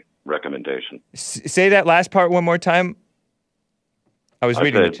my recommendation. Say that last part one more time. I was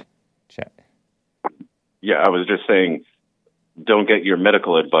reading the chat. Yeah, I was just saying, don't get your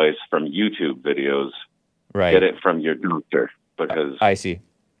medical advice from YouTube videos. Right. Get it from your doctor because... I see.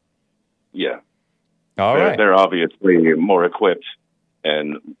 Yeah. All right. They're obviously more equipped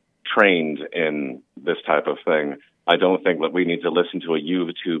and trained in this type of thing. I don't think that we need to listen to a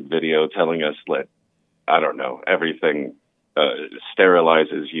YouTube video telling us that, I don't know, everything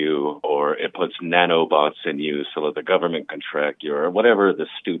sterilizes you or it puts nanobots in you so that the government can track you or whatever the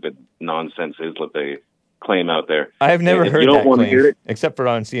stupid nonsense is that they claim out there. I have never heard that claim, hear it, except for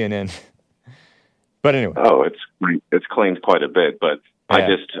on CNN. But anyway. Oh, it's claimed quite a bit, but yeah. I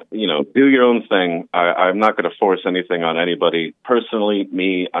just, do your own thing. I'm not going to force anything on anybody. Personally,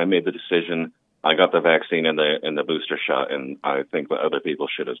 I made the decision. I got the vaccine and the booster shot, and I think that other people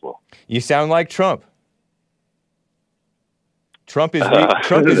should as well. You sound like Trump. Trump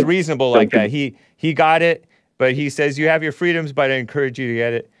is reasonable like that. He got it, but he says you have your freedoms, but I encourage you to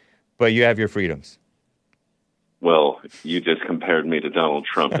get it, but you have your freedoms. Well, you just compared me to Donald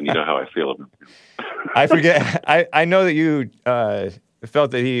Trump, and you know how I feel about him. I forget. I know that you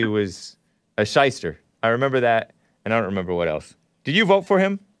felt that he was a shyster. I remember that, and I don't remember what else. Did you vote for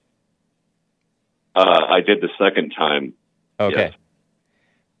him? I did the second time. Okay. Yes.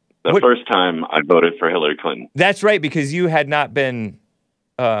 The first time I voted for Hillary Clinton. That's right, because you had not been,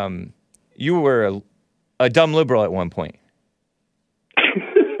 you were a dumb liberal at one point.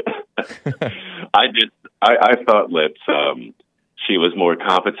 I thought that she was more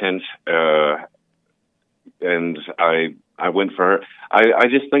competent, and I went for her. I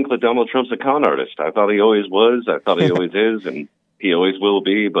just think that Donald Trump's a con artist. I thought he always was. I thought he always is, and he always will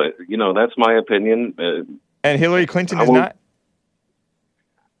be. But, that's my opinion. And Hillary Clinton is not?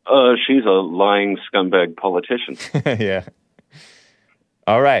 She's a lying scumbag politician. Yeah.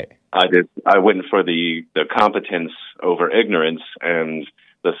 All right. I went for the competence over ignorance, and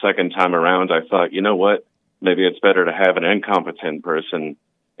the second time around, I thought, you know what? Maybe it's better to have an incompetent person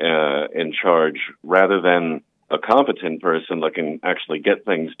in charge rather than a competent person that can actually get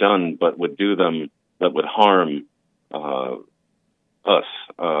things done, but would do them that would harm us,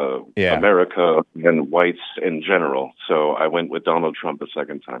 America, and whites in general. So I went with Donald Trump the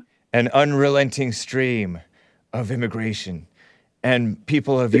second time. An unrelenting stream of immigration and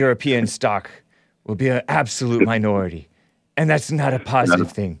people of European stock will be an absolute minority. And that's not a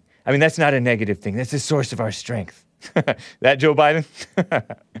positive thing. I mean, that's not a negative thing. That's the source of our strength. That Joe Biden?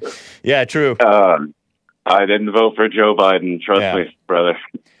 Yeah, true. I didn't vote for Joe Biden. Trust me, brother.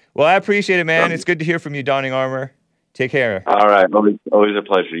 Well, I appreciate it, man. It's good to hear from you, Donning Armor. Take care. All right. Always a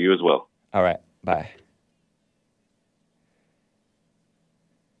pleasure. You as well. All right. Bye.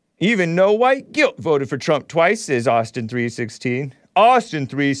 Even no white guilt voted for Trump twice, says Austin 316. Austin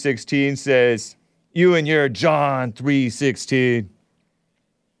 316 says, you and your John 316.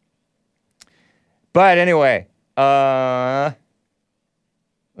 But anyway, let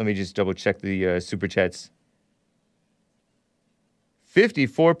me just double check the super chats.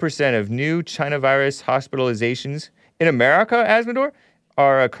 54% of new China virus hospitalizations in America, Asmodor,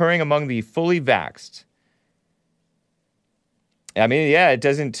 are occurring among the fully vaxxed. I mean, yeah, it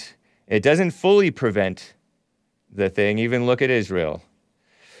doesn't fully prevent the thing. Even look at Israel.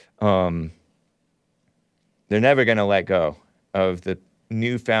 They're never going to let go of the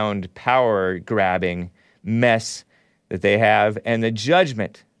newfound power-grabbing mess that they have and the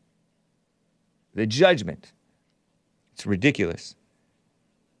judgment. The judgment. It's ridiculous.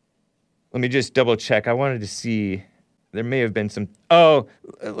 Let me just double check. I wanted to see. There may have been some. Oh,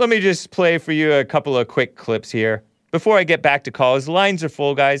 let me just play for you a couple of quick clips here. Before I get back to calls, lines are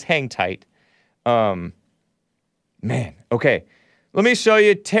full, guys. Hang tight. Man, okay. Let me show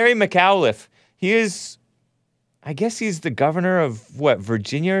you Terry McAuliffe. He is, I guess he's the governor of,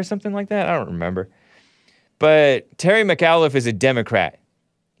 Virginia or something like that? I don't remember. But Terry McAuliffe is a Democrat.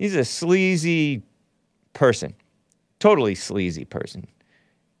 He's a sleazy person. Totally sleazy person.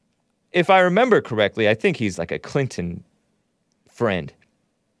 If I remember correctly, I think he's like a Clinton friend.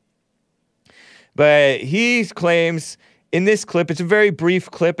 But he claims in this clip, it's a very brief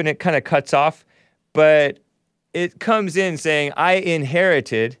clip and it kind of cuts off, but it comes in saying, I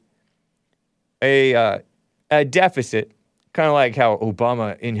inherited a deficit, kind of like how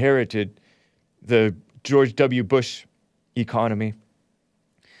Obama inherited the George W. Bush economy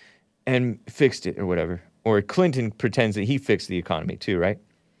and fixed it or whatever. Or Clinton pretends that he fixed the economy too, right?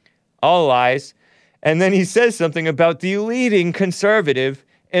 All lies. And then he says something about the leading conservative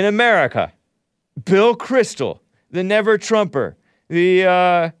in America, Bill Kristol, the never-Trumper,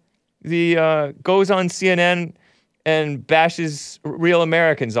 the goes on CNN and bashes real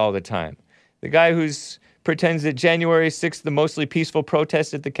Americans all the time. The guy who's pretends that January 6th, the mostly peaceful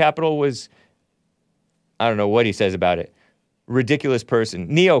protest at the Capitol was, I don't know what he says about it. Ridiculous person.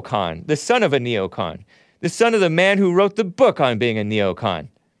 Neocon. The son of a neocon. The son of the man who wrote the book on being a neocon.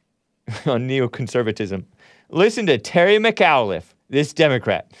 On neoconservatism. Listen to Terry McAuliffe, this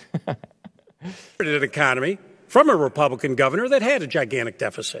Democrat. An economy from a Republican governor that had a gigantic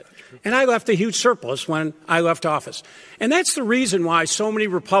deficit. And I left a huge surplus when I left office. And that's the reason why so many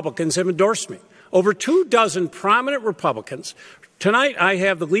Republicans have endorsed me. Over 24 prominent Republicans. Tonight, I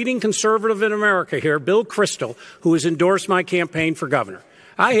have the leading conservative in America here, Bill Kristol, who has endorsed my campaign for governor.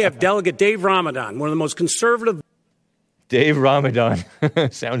 I have Delegate Dave Ramadan, one of the most conservative. Dave Ramadan.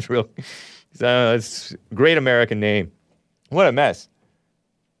 Sounds real. That's a great American name. What a mess.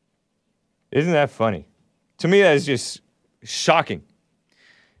 Isn't that funny? To me, that is just shocking.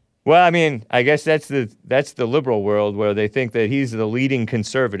 Well, I mean, I guess that's the liberal world where they think that he's the leading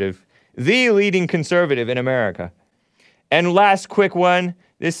conservative in America. And last quick one,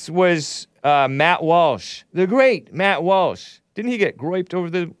 this was Matt Walsh, the great Matt Walsh. Didn't he get griped over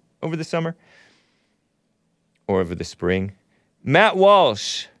the summer? Or over the spring? Matt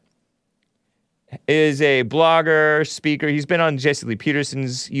Walsh is a blogger, speaker. He's been on Jesse Lee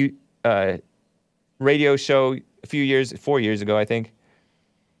Peterson's radio show 4 years ago, I think.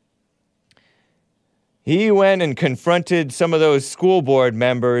 He went and confronted some of those school board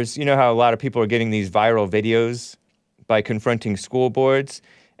members. You know how a lot of people are getting these viral videos by confronting school boards,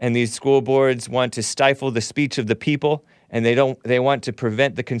 and these school boards want to stifle the speech of the people, and they want to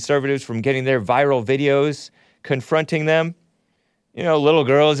prevent the conservatives from getting their viral videos confronting them. You know, little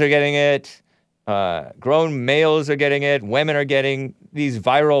girls are getting it, grown males are getting it, women are getting these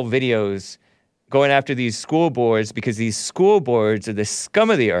viral videos going after these school boards because these school boards are the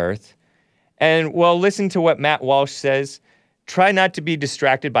scum of the earth. And, well, listen to what Matt Walsh says. Try not to be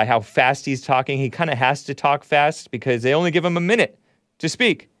distracted by how fast he's talking. He kind of has to talk fast because they only give him a minute to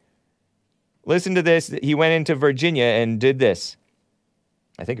speak. Listen to this. He went into Virginia and did this.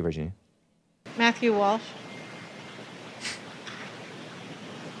 I think of Virginia. Matthew Walsh.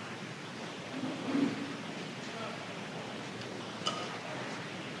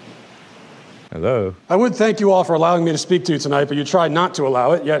 Hello. I would thank you all for allowing me to speak to you tonight, but you tried not to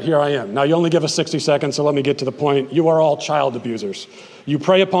allow it, yet here I am. Now, you only give us 60 seconds, so let me get to the point. You are all child abusers. You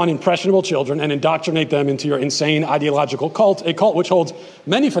prey upon impressionable children and indoctrinate them into your insane ideological cult, a cult which holds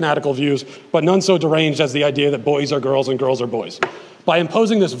many fanatical views, but none so deranged as the idea that boys are girls and girls are boys. By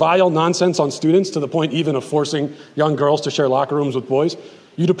imposing this vile nonsense on students to the point even of forcing young girls to share locker rooms with boys,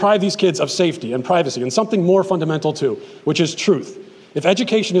 you deprive these kids of safety and privacy and something more fundamental too, which is truth. If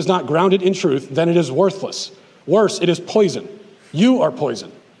education is not grounded in truth, then it is worthless. Worse, it is poison. You are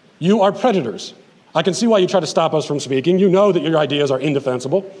poison. You are predators. I can see why you try to stop us from speaking. You know that your ideas are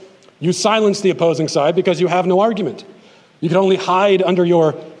indefensible. You silence the opposing side because you have no argument. You can only hide under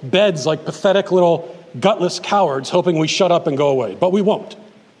your beds like pathetic little gutless cowards hoping we shut up and go away. But we won't.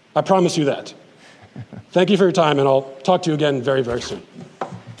 I promise you that. Thank you for your time, and I'll talk to you again very, very soon.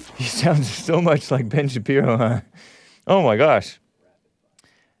 He sounds so much like Ben Shapiro, huh? Oh, my gosh.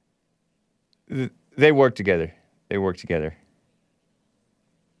 They work together.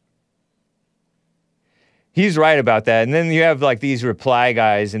 He's right about that. And then you have like these reply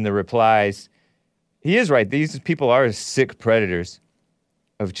guys in the replies. He is right. These people are sick predators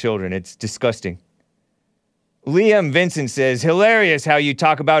of children. It's disgusting. Liam Vincent says, hilarious how you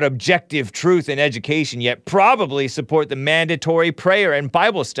talk about objective truth in education, yet probably support the mandatory prayer and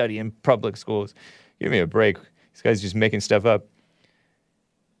Bible study in public schools. Give me a break. This guy's just making stuff up.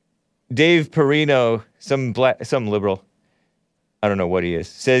 Dave Perino, some liberal, I don't know what he is,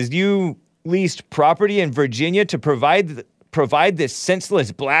 says you leased property in Virginia to provide this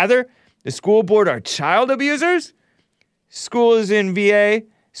senseless blather. The school board are child abusers. School in VA,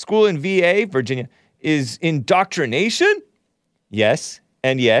 Virginia, is indoctrination. Yes,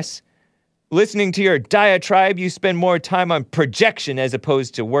 and yes. Listening to your diatribe, you spend more time on projection as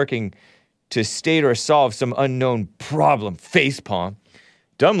opposed to working to state or solve some unknown problem. Facepalm.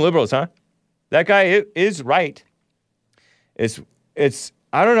 Dumb liberals, huh? That guy is right. It's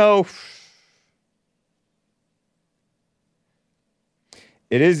I don't know.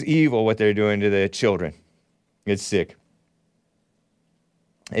 It is evil what they're doing to the children. It's sick.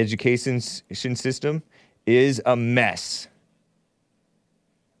 Education system is a mess.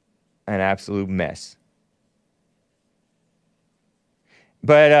 An absolute mess.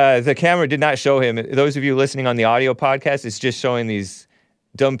 But the camera did not show him. Those of you listening on the audio podcast, it's just showing these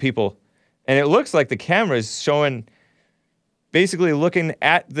dumb people. And it looks like the camera is showing, basically looking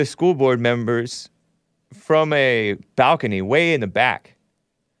at the school board members from a balcony way in the back.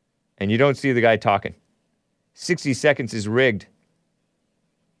 And you don't see the guy talking. 60 seconds is rigged.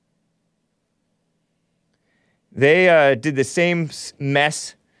 They did the same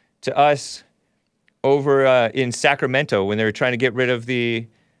mess to us over in Sacramento when they were trying to get rid of the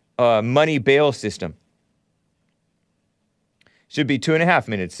money bail system. Should be 2.5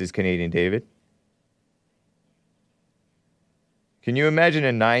 minutes, says Canadian David. Can you imagine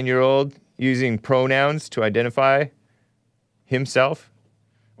a 9-year-old using pronouns to identify himself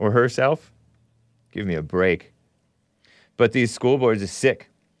or herself? Give me a break. But these school boards are sick.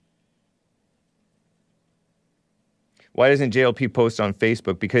 Why doesn't JLP post on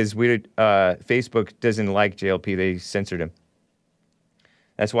Facebook? Because Facebook doesn't like JLP. They censored him.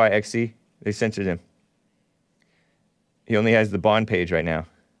 That's why XC, they censored him. He only has the Bond page right now.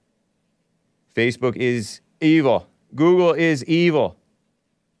 Facebook is evil. Google is evil.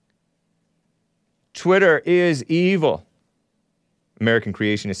 Twitter is evil. American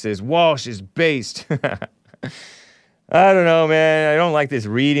Creationist says, Walsh is based. I don't know, man. I don't like this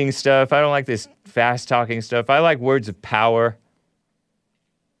reading stuff. I don't like this fast-talking stuff. I like words of power.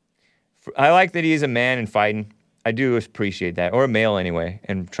 I like that he's a man and fighting. I do appreciate that. Or a male, anyway,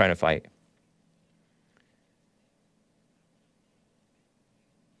 and trying to fight.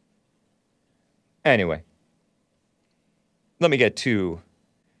 Anyway. Let me get to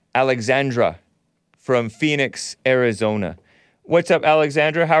Alexandra from Phoenix, Arizona. What's up,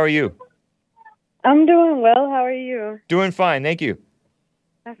 Alexandra? How are you? I'm doing well. How are you? Doing fine, thank you.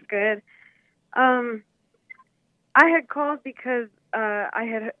 That's good. I had called because I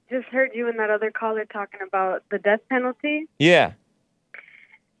had just heard you and that other caller talking about the death penalty. Yeah.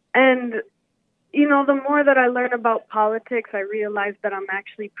 And, you know, the more that I learn about politics, I realize that I'm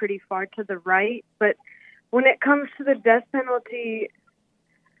actually pretty far to the right. But when it comes to the death penalty,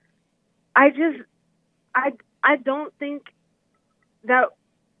 I don't think that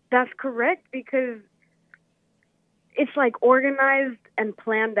that's correct, because it's like organized and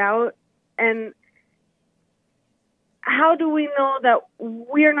planned out. And how do we know that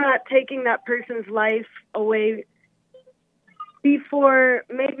we're not taking that person's life away before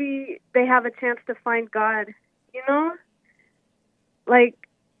maybe they have a chance to find God? You know? Like,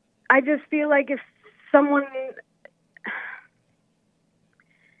 I just feel like if someone...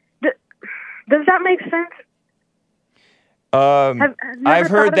 Does that make sense? I've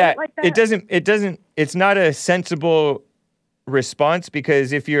heard that, like that it's not a sensible response,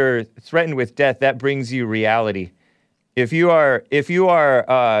 because if you're threatened with death, that brings you reality. If you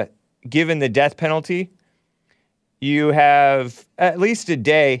are given the death penalty, you have at least a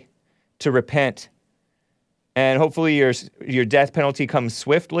day to repent, and hopefully your death penalty comes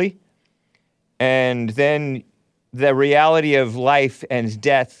swiftly, and then the reality of life and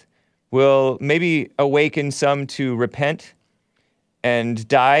death will maybe awaken some to repent and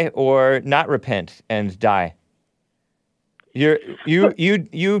die, or not repent and die. You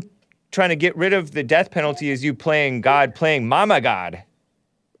trying to get rid of the death penalty is you playing God, playing Mama God.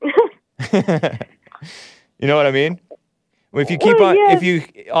 You know what I mean? If you keep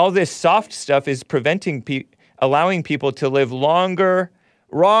all this soft stuff is preventing allowing people to live longer,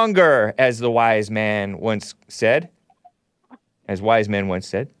 as the wise man once said. As wise men once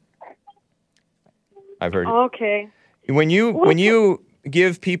said. I've heard it. Okay. When you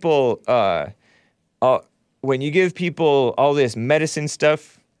give people all this medicine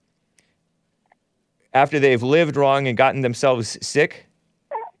stuff after they've lived wrong and gotten themselves sick,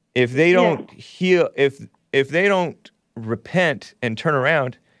 if they don't heal, if they don't repent and turn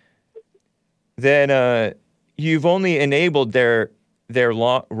around, then you've only enabled their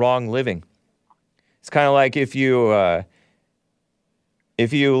wrong living. It's kind of like if you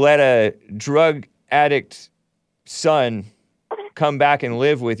let a drug addict son come back and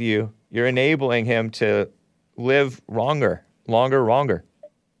live with you, you're enabling him to live longer.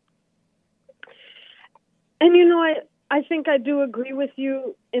 And you know, I think I do agree with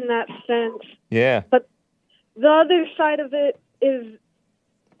you in that sense. Yeah. But the other side of it is,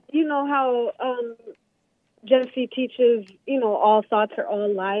 you know how Jesse teaches, you know, all thoughts are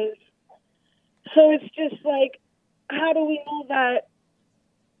all lies. So it's just like, how do we know that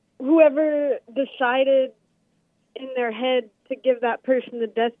whoever decided in their head to give that person the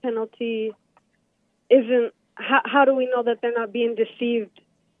death penalty isn't, how do we know that they're not being deceived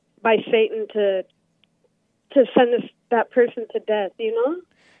by Satan to send that person to death, you know?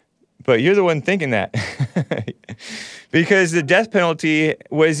 But you're the one thinking that. Because the death penalty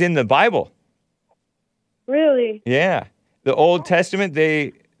was in the Bible. Really? Yeah. The Old Testament,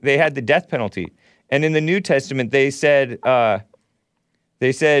 they had the death penalty. And in the New Testament, they said,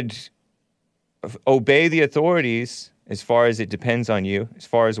 obey the authorities as far as it depends on you, as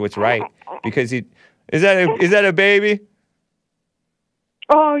far as what's right. Because is that a baby?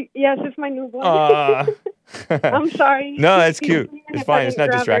 Oh, yes, it's my newborn. I'm sorry. No, that's cute. It's fine. It's not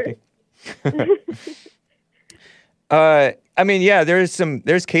distracting. I mean, yeah,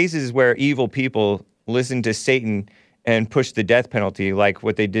 there's cases where evil people listen to Satan and push the death penalty, like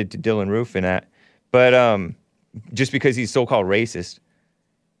what they did to Dylan Roof and that. But just because he's so-called racist,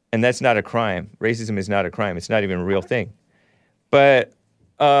 and that's not a crime. Racism is not a crime. It's not even a real thing. But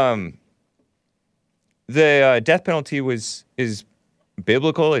the death penalty is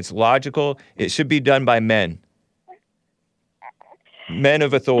biblical. It's logical. It should be done by men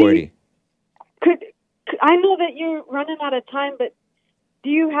of authority. I know that you're running out of time, but do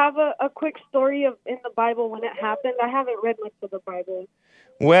you have a quick story in the Bible when it happened? I haven't read much of the Bible.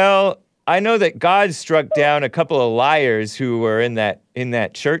 Well, I know that God struck down a couple of liars who were in that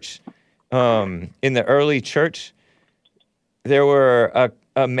church, in the early church. There were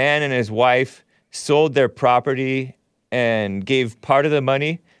a man and his wife sold their property and gave part of the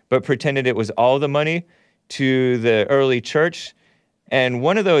money, but pretended it was all the money to the early church. And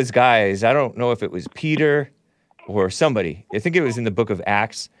one of those guys, I don't know if it was Peter or somebody, I think it was in the book of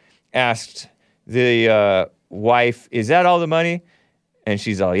Acts, asked the wife, "Is that all the money?" And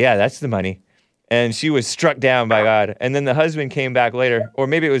she's all, "Yeah, that's the money." And she was struck down by God. And then the husband came back later, or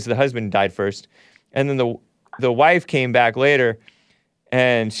maybe it was the husband died first. And then the wife came back later,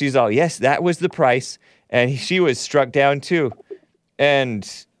 and she's all, "Yes, that was the price." And she was struck down too. And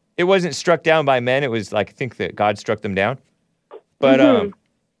it wasn't struck down by men. It was like, I think that God struck them down. But,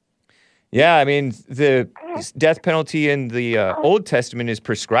 yeah, I mean, the death penalty in the Old Testament is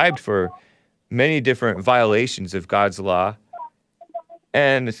prescribed for many different violations of God's law.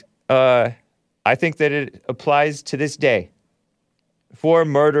 And I think that it applies to this day for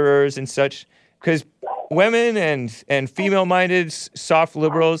murderers and such, because women and female-minded soft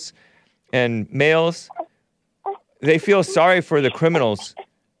liberals and males, they feel sorry for the criminals,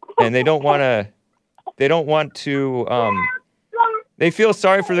 and they feel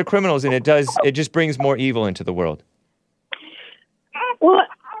sorry for the criminals, and it just brings more evil into the world. Well,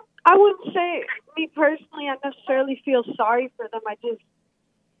 I wouldn't say, me personally, I necessarily feel sorry for them.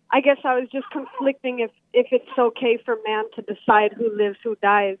 I guess I was just conflicting if it's okay for man to decide who lives, who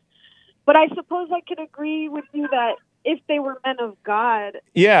dies. But I suppose I could agree with you that if they were men of God...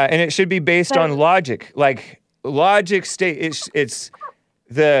 Yeah, and it should be based on logic. Like, logic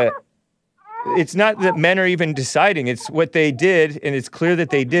it's not that men are even deciding. It's what they did, and it's clear that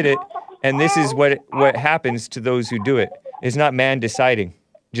they did it, and this is what happens to those who do it. It's not man deciding,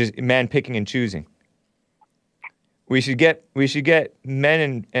 just man picking and choosing. We should get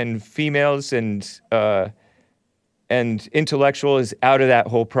men and females and intellectuals out of that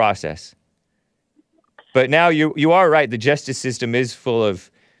whole process. But now you are right. The justice system is full of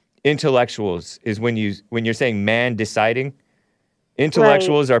intellectuals. Is when you're saying man deciding.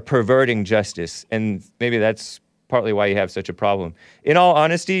 Intellectuals are perverting justice, and maybe that's partly why you have such a problem. In all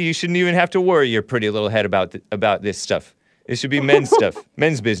honesty, you shouldn't even have to worry your pretty little head about this stuff. It should be men's stuff,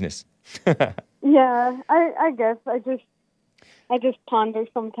 men's business. Yeah, I guess I just ponder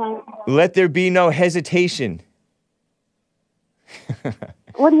sometimes. Let there be no hesitation.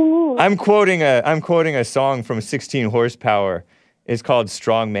 What do you mean? I'm quoting a song from 16 Horsepower. It's called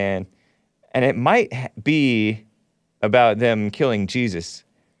 "Strong Man," and it might be about them killing Jesus,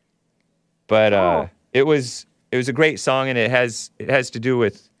 but it was a great song, and it has to do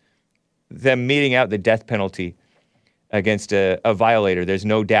with them meting out the death penalty against a violator. There's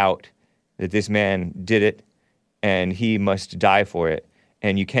no doubt that this man did it, and he must die for it,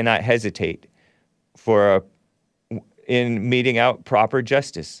 and you cannot hesitate in meting out proper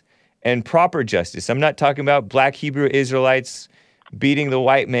justice. And proper justice, I'm not talking about black Hebrew Israelites beating the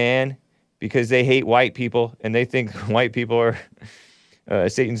white man because they hate white people and they think white people are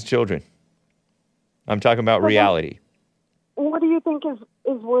Satan's children. I'm talking about reality. What do you think is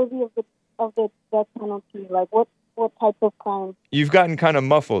worthy of the death penalty? Like what type of crime? You've gotten kind of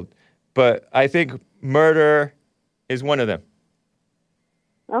muffled, but I think murder is one of them.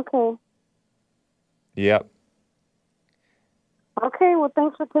 Okay. Yep. Okay, well,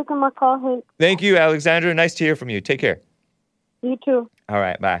 thanks for taking my call, Hank. Thank you, Alexandra. Nice to hear from you. Take care. You too. All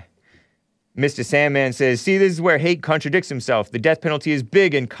right, bye. Mr. Sandman says, see, this is where hate contradicts himself. The death penalty is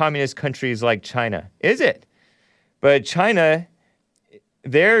big in communist countries like China. Is it? But China,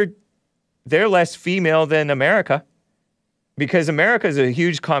 they're less female than America. because America is a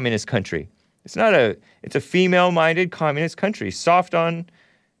huge communist country. It's a female-minded communist country, soft on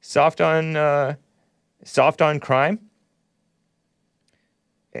crime,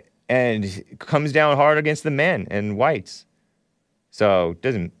 and comes down hard against the men and whites. So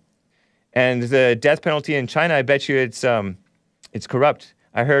doesn't. And the death penalty in China, I bet you it's corrupt.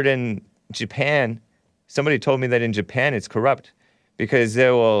 I heard in Japan, somebody told me that in Japan it's corrupt because they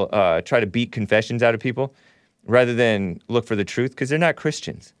will try to beat confessions out of people rather than look for the truth because they're not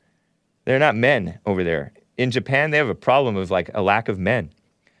Christians. They're not men over there. In Japan, they have a problem of like a lack of men.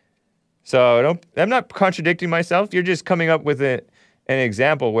 So I'm not contradicting myself. You're just coming up with an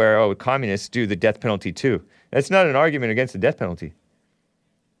example where, communists do the death penalty too. That's not an argument against the death penalty.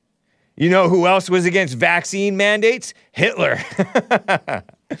 You know who else was against vaccine mandates? Hitler.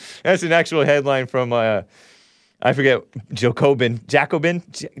 That's an actual headline from, I forget, Jacobin?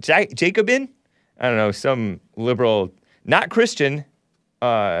 I don't know, some liberal, not Christian,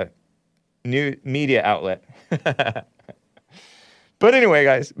 new media outlet. But anyway,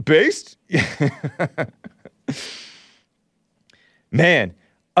 guys, based... Man,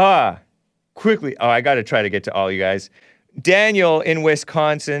 quickly, I got to try to get to all you guys. Daniel in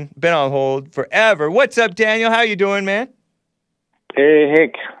Wisconsin, been on hold forever. What's up, Daniel? How you doing, man? Hey,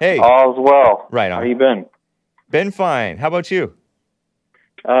 Hick. Hey. All's well. Right on. How you been? Been fine. How about you?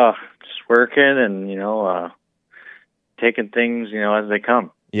 Just working and, taking things, as they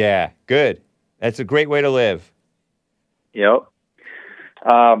come. Yeah, good. That's a great way to live. Yep.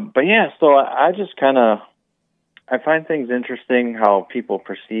 But yeah, so I just I find things interesting how people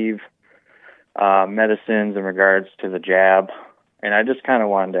perceive medicines in regards to the jab. And I just kind of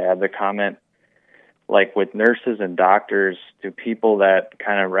wanted to add the comment, like with nurses and doctors, to people that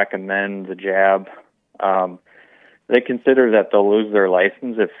kind of recommend the jab, they consider that they'll lose their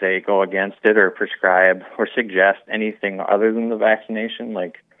license if they go against it or prescribe or suggest anything other than the vaccination,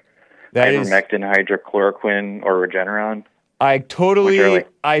 like ivermectin, hydrochloroquine, or Regeneron. I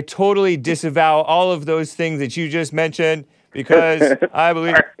totally disavow all of those things that you just mentioned because I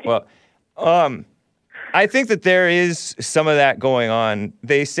believe, I think that there is some of that going on.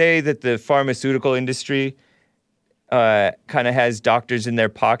 They say that the pharmaceutical industry kind of has doctors in their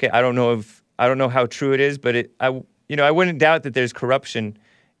pocket. I don't know how true it is, but I wouldn't doubt that there's corruption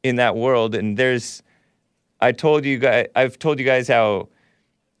in that world. And I've told you guys how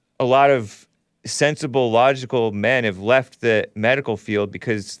a lot of sensible, logical men have left the medical field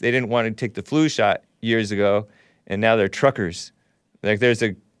because they didn't want to take the flu shot years ago, and now they're truckers. Like there's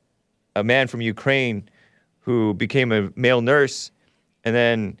a man from Ukraine who became a male nurse, and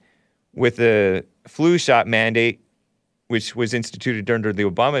then with the flu shot mandate, which was instituted under the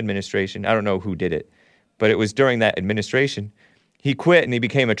Obama administration, I don't know who did it, but it was during that administration, he quit and he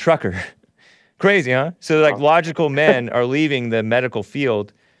became a trucker. Crazy, huh? So like logical men are leaving the medical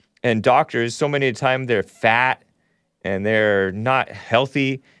field. And doctors, so many of the time, they're fat and they're not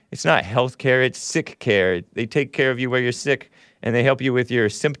healthy. It's not health care, it's sick care. They take care of you where you're sick, and they help you with your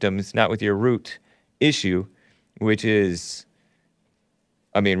symptoms, not with your root issue, which is,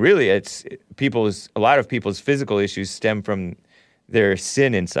 really, a lot of people's physical issues stem from their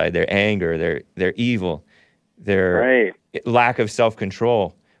sin inside, their anger, their evil, their lack of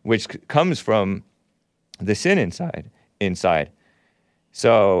self-control, which comes from the sin inside.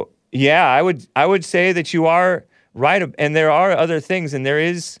 So, yeah, I would say that you are right, and there are other things, and there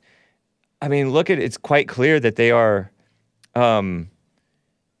is, it's quite clear that they are,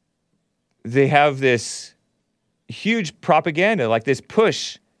 they have this huge propaganda, like this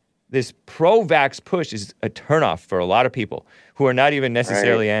push, this pro-vax push is a turnoff for a lot of people who are not even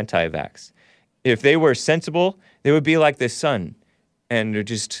necessarily anti-vax. If they were sensible, they would be like the sun and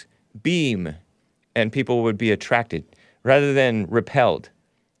just beam, and people would be attracted rather than repelled.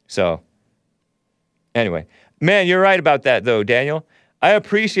 So, anyway. Man, you're right about that, though, Daniel. I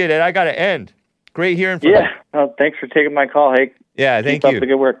appreciate it. I got to end. Great hearing from you. Yeah. Well, thanks for taking my call, Hank. Yeah, thank you. Keep up the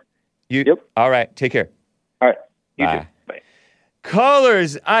good work. Yep. All right. Take care. All right. You Bye. too. Bye.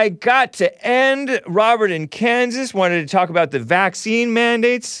 Callers, I got to end. Robert in Kansas wanted to talk about the vaccine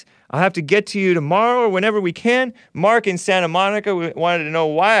mandates. I'll have to get to you tomorrow or whenever we can. Mark in Santa Monica wanted to know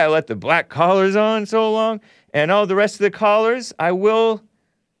why I let the black collars on so long. And all the rest of the callers, I will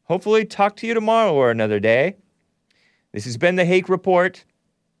hopefully talk to you tomorrow or another day. This has been the Hake Report.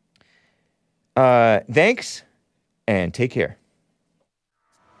 Thanks, and take care.